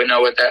probably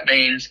know what that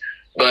means.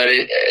 But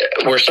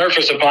we're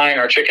surface applying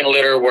our chicken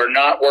litter. We're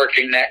not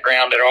working that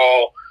ground at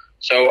all.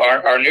 So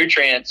our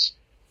nutrients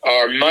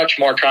are much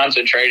more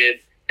concentrated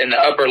in the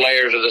upper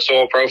layers of the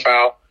soil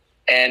profile.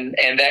 And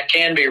that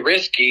can be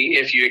risky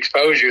if you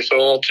expose your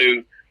soil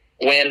to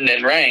wind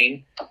and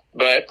rain.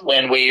 But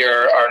when we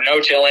are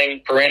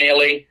no-tilling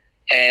perennially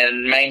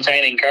and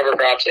maintaining cover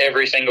crops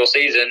every single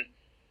season,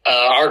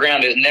 our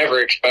ground is never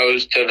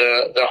exposed to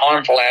the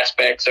harmful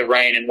aspects of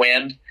rain and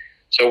wind.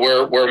 So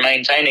we're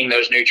maintaining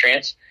those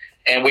nutrients,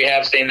 and we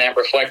have seen that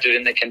reflected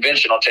in the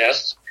conventional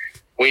tests.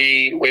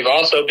 We've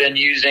also been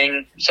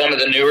using some of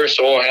the newer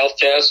soil health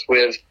tests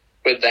with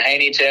the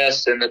Haney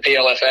test and the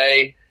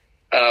PLFA.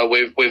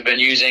 We've been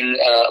using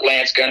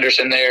Lance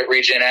Gunderson there at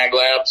Regen Ag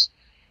Labs,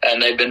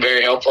 and they've been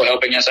very helpful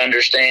helping us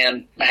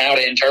understand how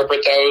to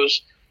interpret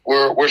those.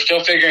 We're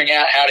still figuring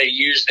out how to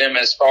use them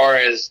as far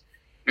as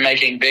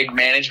making big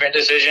management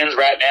decisions.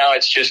 Right now,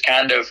 it's just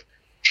kind of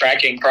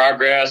tracking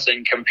progress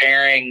and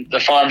comparing the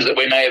farms that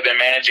we may have been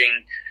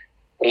managing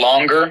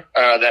longer,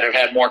 that have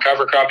had more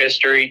cover crop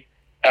history,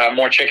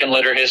 more chicken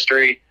litter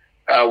history.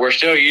 We're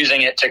still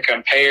using it to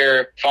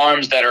compare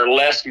farms that are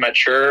less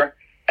mature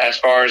as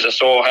far as a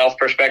soil health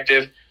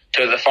perspective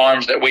to the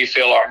farms that we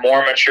feel are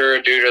more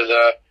mature due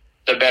to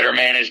the better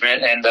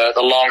management and the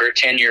longer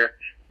tenure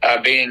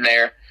being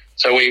there.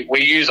 So we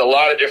use a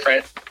lot of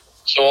different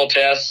soil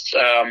tests,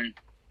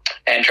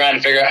 and trying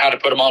to figure out how to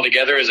put them all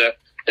together is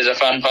a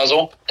fun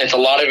puzzle. It's a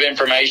lot of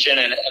information,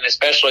 and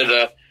especially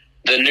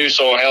the new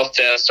soil health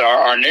tests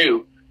are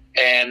new,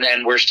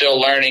 and we're still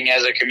learning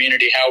as a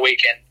community how we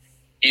can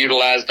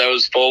utilize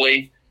those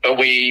fully. But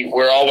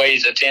we're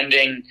always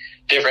attending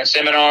different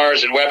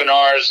seminars and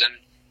webinars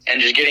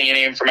and just getting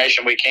any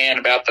information we can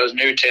about those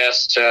new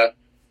tests.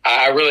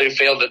 I really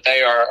feel that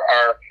they are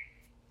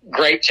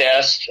great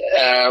tests.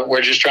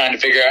 We're just trying to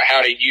figure out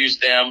how to use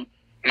them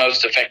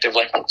most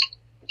effectively.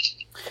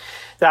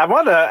 I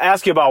wanted to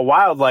ask you about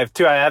wildlife,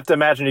 too. I have to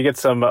imagine you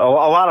get a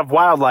lot of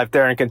wildlife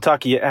there in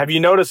Kentucky. Have you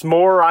noticed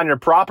more on your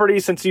property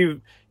since you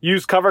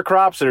use cover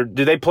crops, or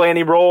do they play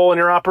any role in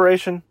your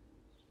operation?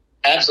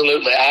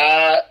 Absolutely.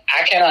 I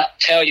cannot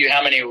tell you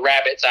how many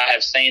rabbits I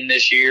have seen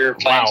this year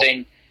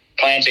planting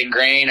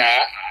green.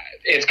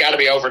 It's got to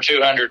be over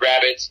 200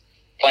 rabbits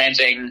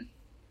planting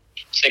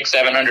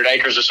 600-700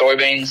 acres of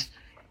soybeans.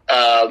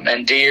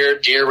 And deer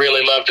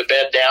really love to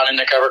bed down in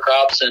the cover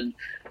crops, and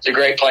it's a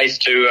great place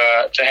to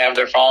have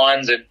their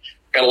fawns, and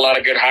got a lot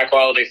of good high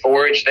quality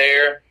forage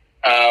there.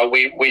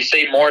 We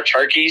see more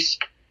turkeys.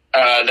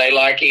 They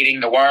like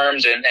eating the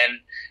worms, and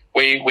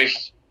we've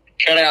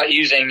cut out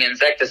using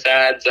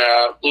insecticides,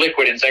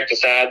 liquid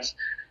insecticides,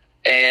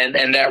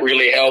 and that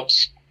really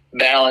helps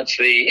balance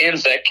the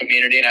insect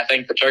community. And I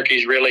think the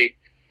turkeys really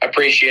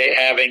appreciate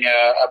having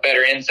a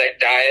better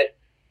insect diet,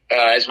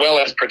 as well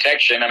as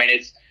protection. I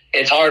mean,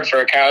 it's hard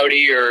for a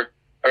coyote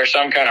or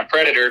some kind of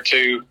predator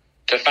to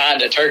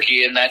find a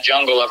turkey in that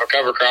jungle of a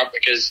cover crop,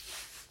 because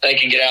they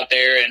can get out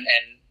there and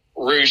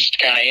roost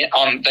kind of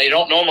on. They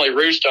don't normally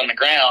roost on the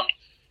ground,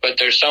 but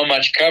there's so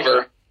much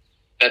cover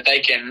that they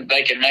can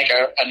make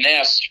a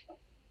nest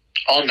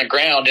on the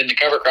ground in the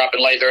cover crop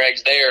and lay their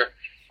eggs there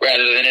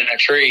rather than in a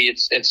tree.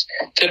 It's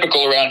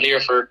typical around here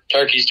for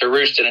turkeys to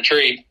roost in a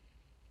tree,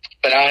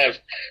 but I have,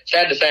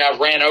 sad to say, I've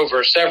ran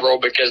over several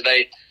because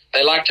they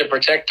like to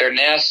protect their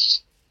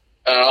nests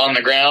on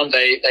the ground.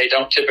 They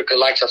don't typically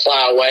like to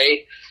fly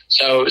away.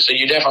 So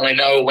you definitely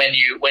know when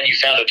you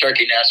found a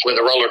turkey nest with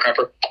a roller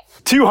crumper.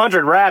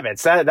 200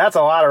 rabbits. That's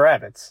a lot of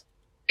rabbits.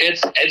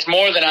 It's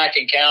more than I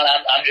can count.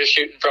 I'm just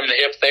shooting from the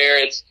hip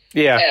there. It's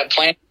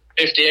plant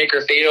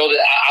 50-acre field.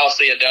 I'll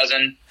see a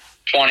dozen,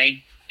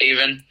 20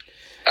 even.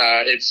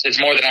 It's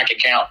more than I can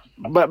count.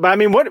 But I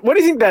mean, what do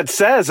you think that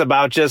says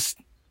about just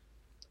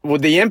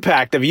with the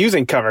impact of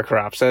using cover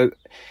crops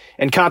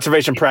and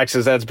conservation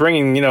practices that's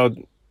bringing,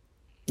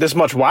 this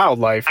much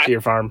wildlife to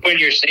your farm? When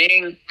you're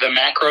seeing the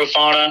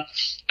macrofauna,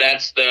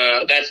 that's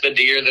the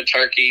deer, the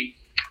turkey,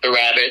 the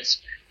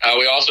rabbits.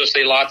 We also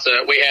see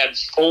we had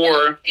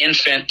 4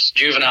 infant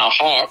juvenile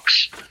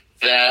hawks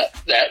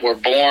that were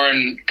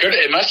born.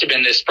 It must have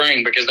been this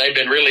spring because they've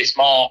been really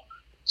small.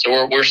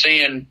 So we're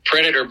seeing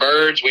predator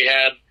birds. We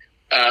had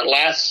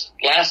last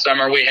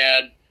summer we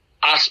had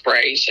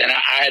ospreys, and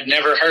I had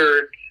never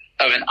heard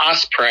of an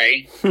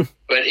osprey, but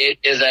it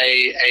is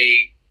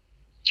a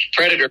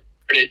predator.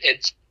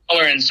 It's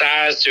similar in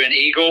size to an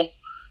eagle,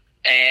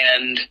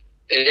 and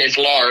it's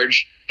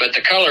large, but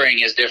the coloring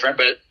is different.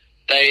 But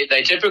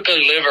they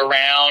typically live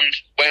around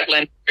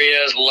wetland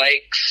areas,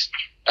 lakes,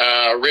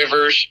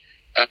 rivers,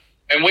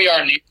 and we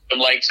are near some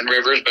lakes and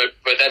rivers,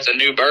 but that's a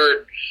new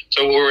bird.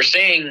 So we're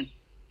seeing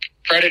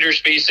predator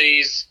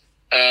species,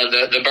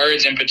 the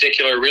birds in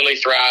particular, really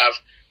thrive,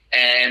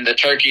 and the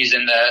turkeys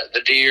and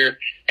the deer,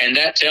 and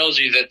that tells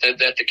you that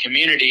the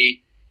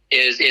community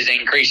is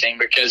increasing,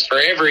 because for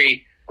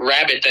every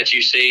rabbit that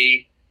you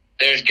see,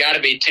 there's got to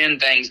be 10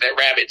 things that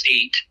rabbits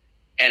eat,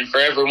 and for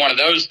every one of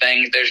those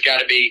things, there's got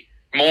to be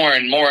more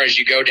and more as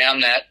you go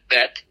down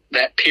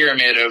that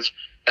pyramid of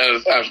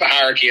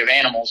hierarchy of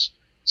animals.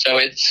 So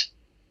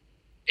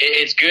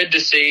it's good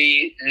to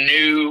see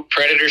new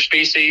predator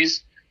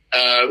species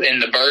in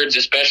the birds,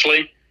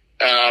 especially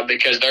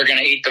because they're going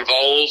to eat the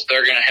voles.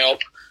 They're going to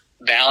help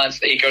balance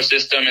the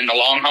ecosystem in the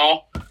long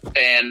haul,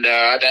 and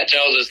that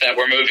tells us that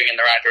we're moving in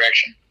the right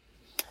direction.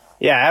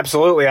 Yeah,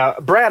 absolutely.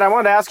 Brad, I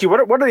wanted to ask you,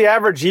 what are the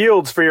average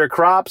yields for your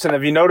crops, and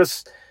have you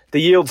noticed the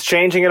yields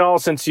changing at all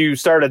since you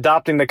started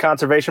adopting the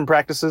conservation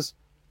practices?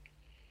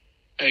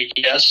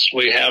 Yes,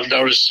 we have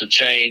noticed a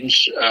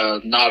change,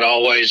 not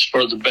always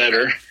for the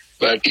better,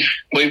 but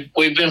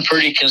we've been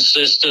pretty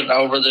consistent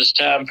over this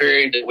time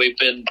period that we've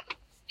been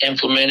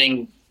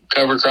implementing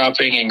cover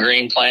cropping and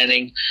green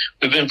planting.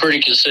 We've been pretty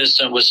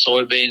consistent with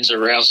soybeans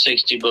around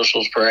 60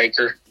 bushels per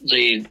acre.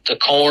 The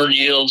corn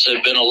yields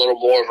have been a little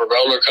more of a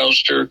roller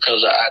coaster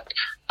because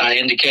I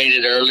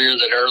indicated earlier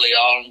that early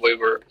on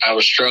I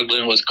was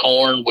struggling with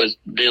corn, with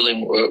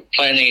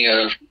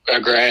planting a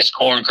grass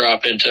corn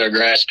crop into a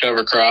grass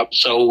cover crop.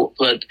 So,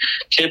 but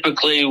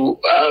typically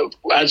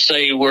I'd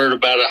say we're at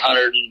about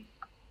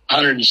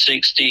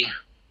 160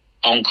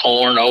 on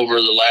corn over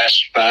the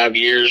last 5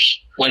 years.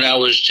 When I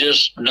was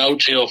just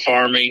no-till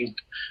farming,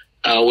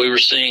 we were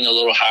seeing a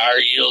little higher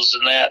yields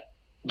than that.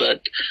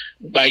 But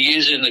by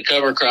using the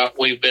cover crop,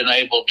 we've been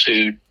able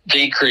to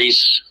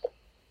decrease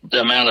the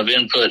amount of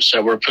inputs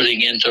that we're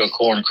putting into a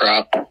corn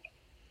crop.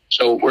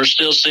 So we're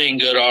still seeing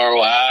good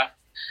ROI.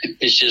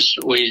 It's just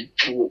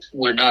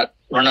we're not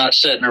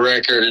setting a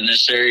record in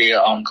this area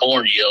on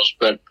corn yields,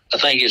 but I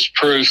think it's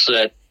proof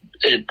that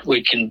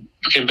we can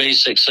be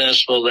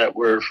successful, that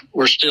we're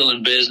still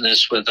in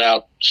business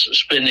without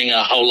spending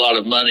a whole lot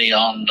of money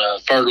on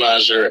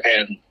fertilizer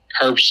and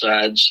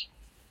herbicides.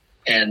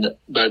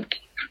 But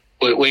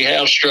we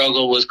have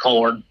struggled with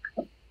corn,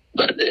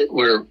 but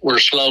we're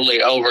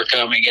slowly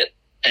overcoming it,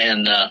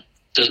 and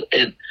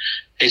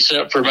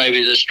except for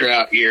maybe this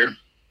drought year,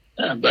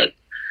 but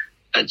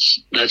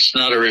that's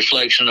not a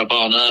reflection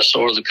upon us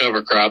or the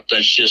cover crop.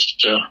 That's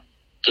just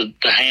the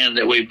hand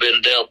that we've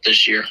been dealt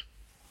this year.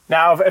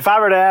 Now, if I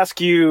were to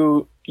ask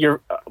you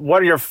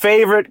what your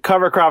favorite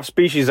cover crop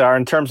species are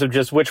in terms of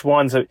just which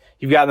ones that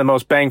you've gotten the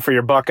most bang for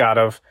your buck out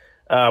of,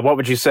 what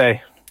would you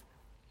say?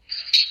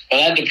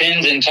 Well, that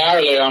depends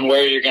entirely on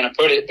where you're going to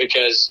put it,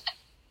 because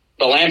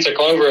Balanza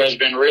clover has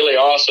been really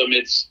awesome.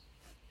 It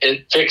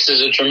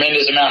fixes a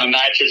tremendous amount of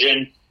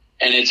nitrogen,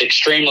 and it's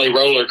extremely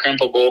roller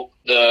crimpable.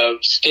 The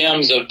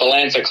stems of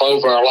Balanza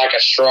clover are like a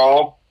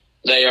straw.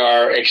 They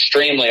are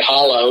extremely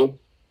hollow.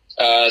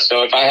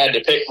 So if I had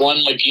to pick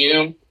one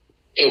legume,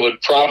 it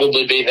would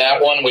probably be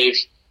that one. We've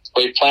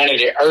planted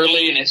it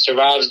early and it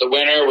survives the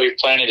winter. We've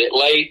planted it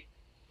late.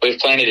 We've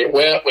planted it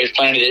wet. We've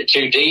planted it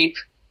too deep,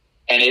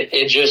 and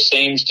it just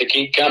seems to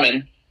keep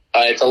coming.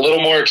 It's a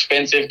little more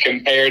expensive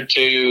compared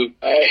to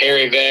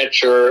hairy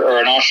vetch or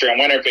an Austrian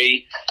winter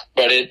pea,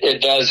 but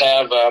it does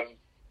have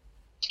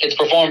it's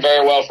performed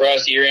very well for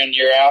us year in,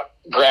 year out.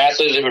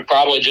 Grasses, it would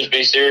probably just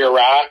be cereal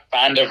rye.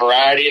 Find a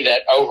variety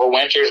that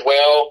overwinters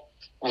well,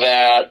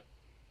 that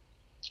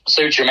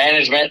suits your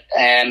management,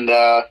 and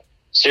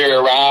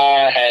cereal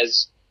rye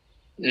has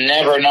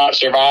never not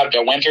survived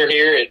a winter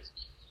here.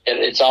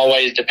 It's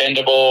always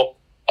dependable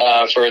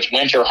for its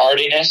winter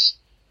hardiness.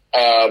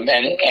 And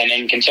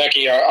in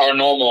Kentucky, our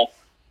normal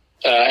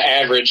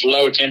average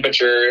low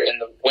temperature in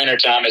the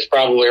wintertime is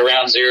probably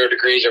around 0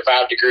 degrees or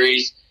 5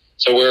 degrees.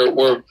 So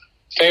we're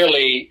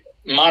fairly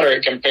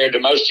moderate compared to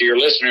most of your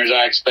listeners,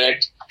 I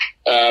expect.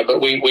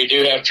 But we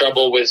do have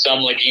trouble with some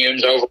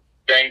legumes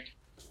overwintering.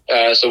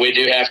 So we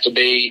do have to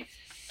be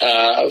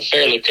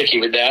fairly picky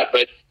with that.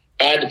 But if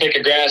I had to pick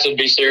a grass, it would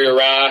be cereal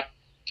rye.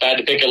 If I had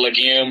to pick a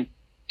legume,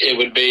 it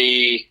would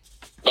be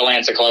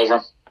Balanza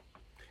clover.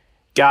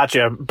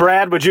 Gotcha.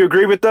 Brad, would you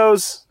agree with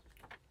those?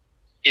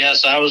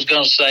 Yes, I was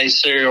going to say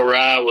cereal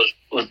rye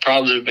would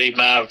probably be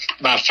my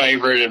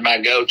favorite and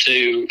my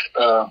go-to.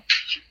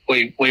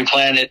 We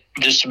plant it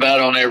just about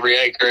on every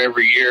acre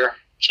every year.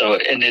 So,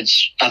 and I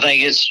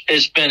think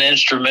it's been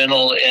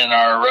instrumental in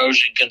our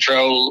erosion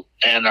control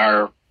and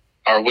our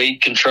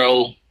weed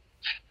control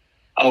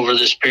over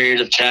this period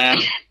of time.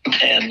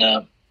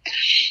 And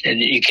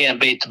you can't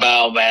beat the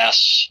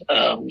biomass.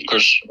 Of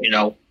course, we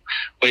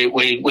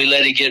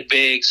let it get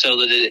big so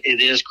that it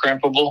is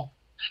crimpable.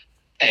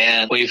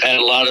 And we've had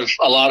a lot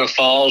of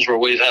falls where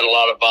we've had a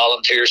lot of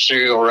volunteer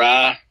cereal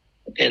rye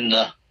in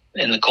the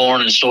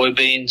corn and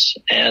soybeans,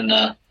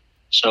 and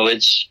so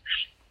it's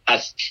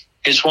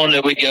one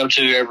that we go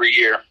to every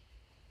year.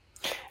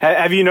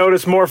 Have you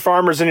noticed more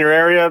farmers in your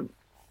area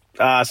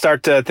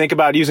start to think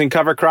about using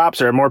cover crops,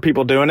 or are more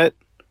people doing it?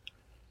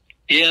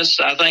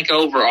 Yes, I think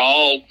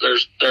overall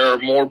there are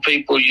more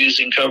people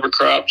using cover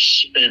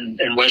crops in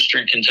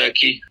Western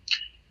Kentucky.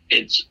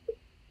 There's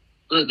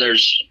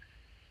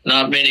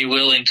not many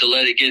willing to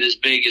let it get as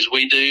big as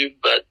we do,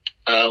 but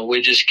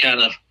we just kind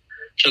of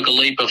took a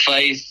leap of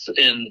faith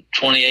in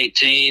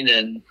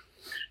 2018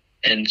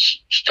 and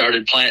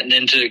started planting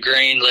into the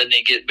green, letting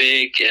it get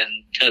big,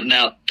 and cutting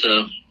out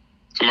the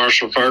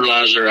commercial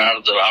fertilizer out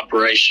of the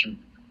operation.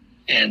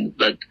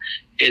 But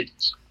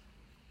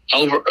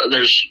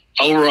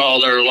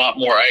overall there are a lot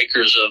more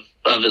acres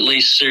of at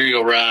least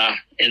cereal rye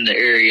in the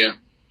area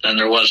than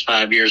there was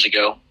 5 years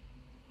ago.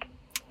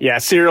 Yeah,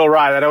 cereal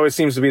rye, that always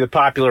seems to be the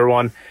popular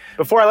one.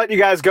 Before I let you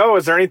guys go,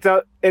 is there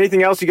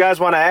anything else you guys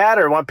want to add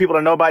or want people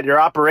to know about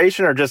your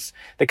operation, or just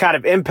the kind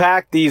of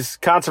impact these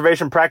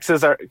conservation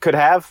practices could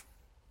have?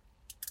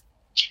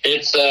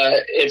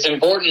 It's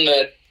important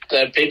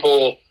that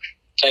people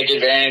take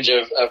advantage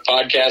of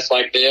podcasts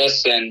like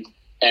this and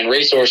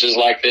resources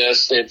like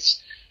this.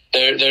 It's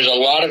there's a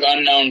lot of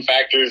unknown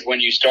factors when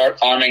you start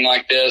farming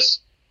like this.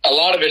 A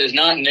lot of it is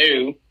not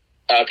new.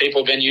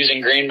 People have been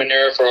using green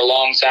manure for a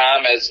long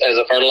time as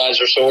a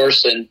fertilizer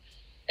source, and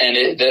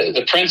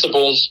the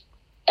principles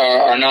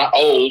are not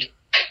old,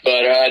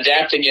 but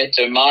adapting it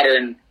to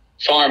modern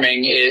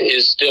farming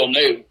is still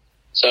new.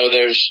 So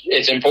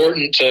it's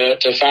important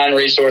to find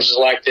resources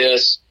like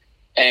this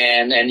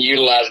and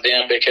utilize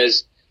them,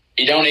 because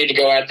you don't need to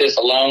go at this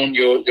alone.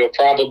 You'll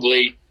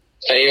probably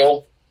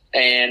fail.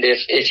 And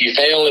if you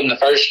fail in the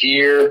first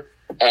year,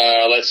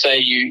 let's say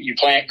you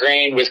plant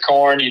grain with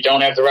corn, you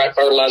don't have the right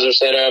fertilizer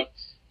set up,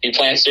 you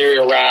plant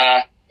cereal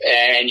rye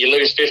and you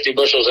lose 50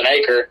 bushels an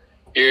acre,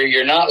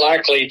 you're not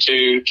likely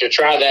to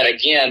try that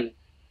again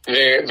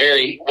very,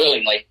 very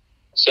willingly.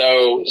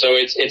 So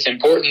it's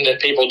important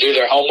that people do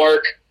their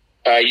homework,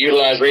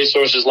 utilize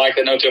resources like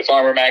the No-Till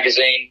Farmer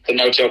magazine, the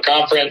No-Till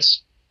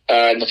Conference,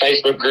 and the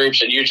Facebook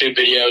groups and YouTube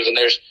videos. And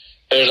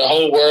there's a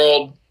whole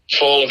world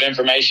full of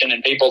information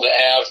and people that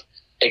have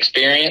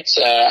experience.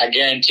 I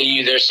guarantee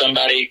you there's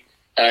somebody,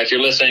 if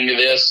you're listening to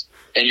this,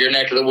 in your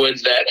neck of the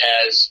woods that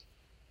has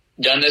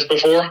done this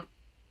before.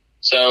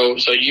 So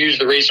use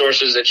the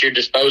resources at your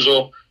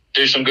disposal.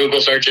 Do some Google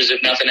searches,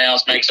 if nothing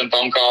else. Make some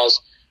phone calls,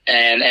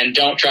 and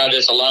don't try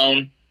this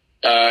alone.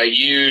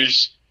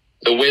 Use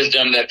the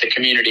wisdom that the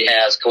community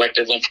has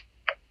collectively.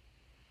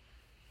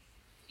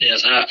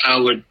 Yes, I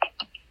would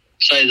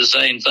say the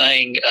same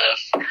thing. If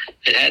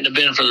it hadn't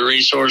been for the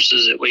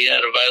resources that we had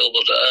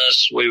available to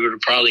us, we would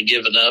have probably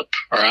given up,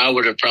 or I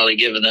would have probably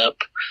given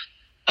up.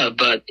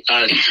 But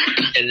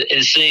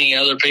in seeing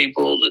other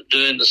people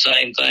doing the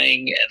same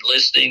thing and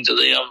listening to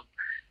them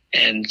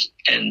and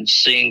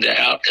seeing the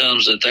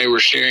outcomes that they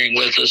were sharing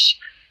with us,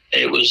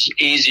 it was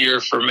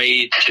easier for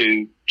me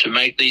to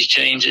make these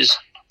changes.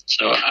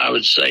 So I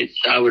would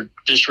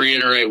just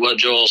reiterate what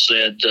Joel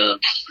said.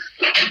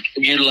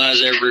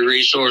 Utilize every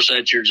resource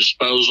at your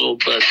disposal,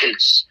 but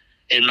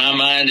in my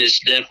mind, it's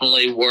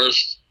definitely worth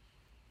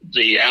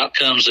the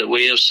outcomes that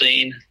we have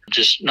seen.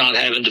 Just not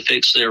having to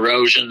fix the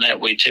erosion that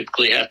we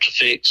typically have to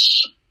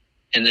fix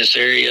in this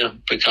area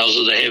because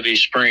of the heavy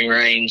spring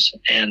rains,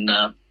 and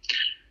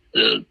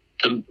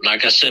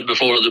like I said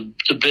before,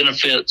 the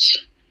benefits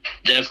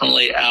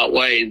definitely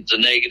outweigh the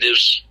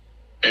negatives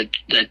that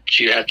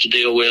you have to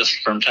deal with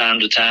from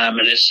time to time.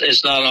 And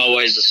it's not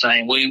always the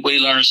same. We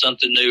learn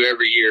something new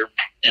every year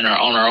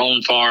on our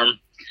own farm.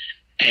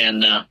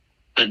 And,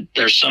 but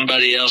there's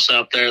somebody else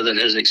out there that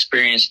has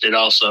experienced it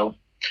also.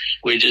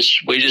 We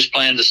just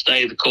plan to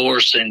stay the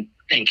course and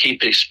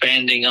keep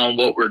expanding on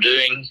what we're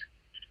doing.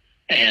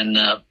 And,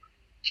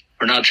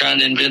 we're not trying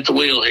to invent the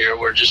wheel here.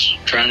 We're just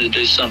trying to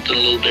do something a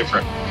little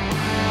different.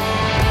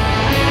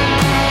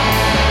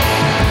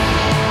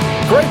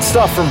 Great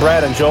stuff from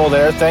Brad and Joel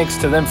there. Thanks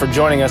to them for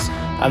joining us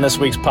on this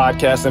week's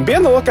podcast. And be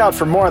on the lookout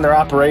for more on their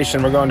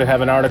operation. We're going to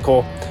have an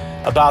article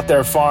about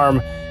their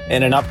farm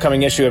in an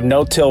upcoming issue of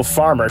No-Till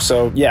Farmer.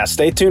 So, yeah,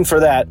 stay tuned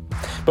for that.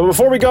 But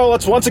before we go,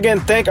 let's once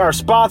again thank our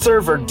sponsor,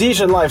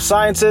 Verdesian Life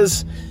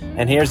Sciences.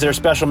 And here's their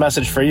special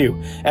message for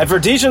you. At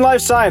Verdesian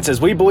Life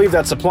Sciences, we believe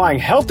that supplying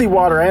healthy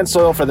water and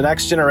soil for the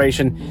next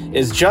generation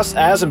is just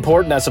as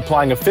important as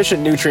supplying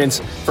efficient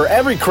nutrients for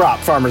every crop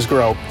farmers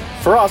grow.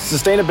 For us,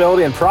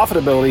 sustainability and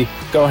profitability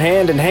go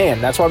hand in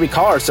hand. That's why we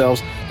call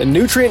ourselves the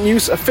Nutrient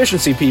Use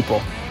Efficiency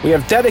People. We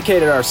have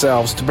dedicated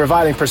ourselves to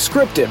providing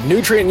prescriptive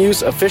nutrient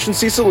use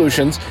efficiency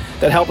solutions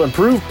that help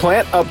improve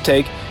plant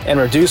uptake and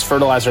reduce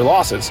fertilizer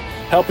losses,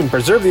 helping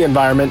preserve the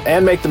environment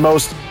and make the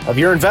most of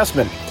your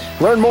investment.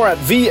 Learn more at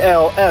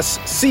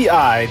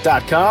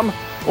VLSCI.com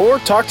or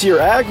talk to your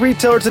ag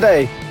retailer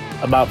today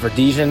about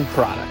Verdesian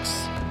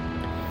products.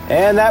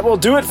 And that will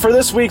do it for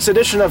this week's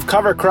edition of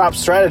Cover Crop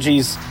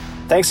Strategies.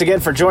 Thanks again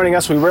for joining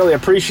us. We really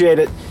appreciate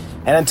it.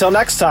 And until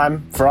next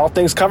time, for all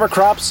things cover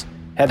crops,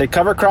 head to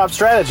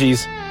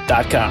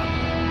covercropstrategies.com.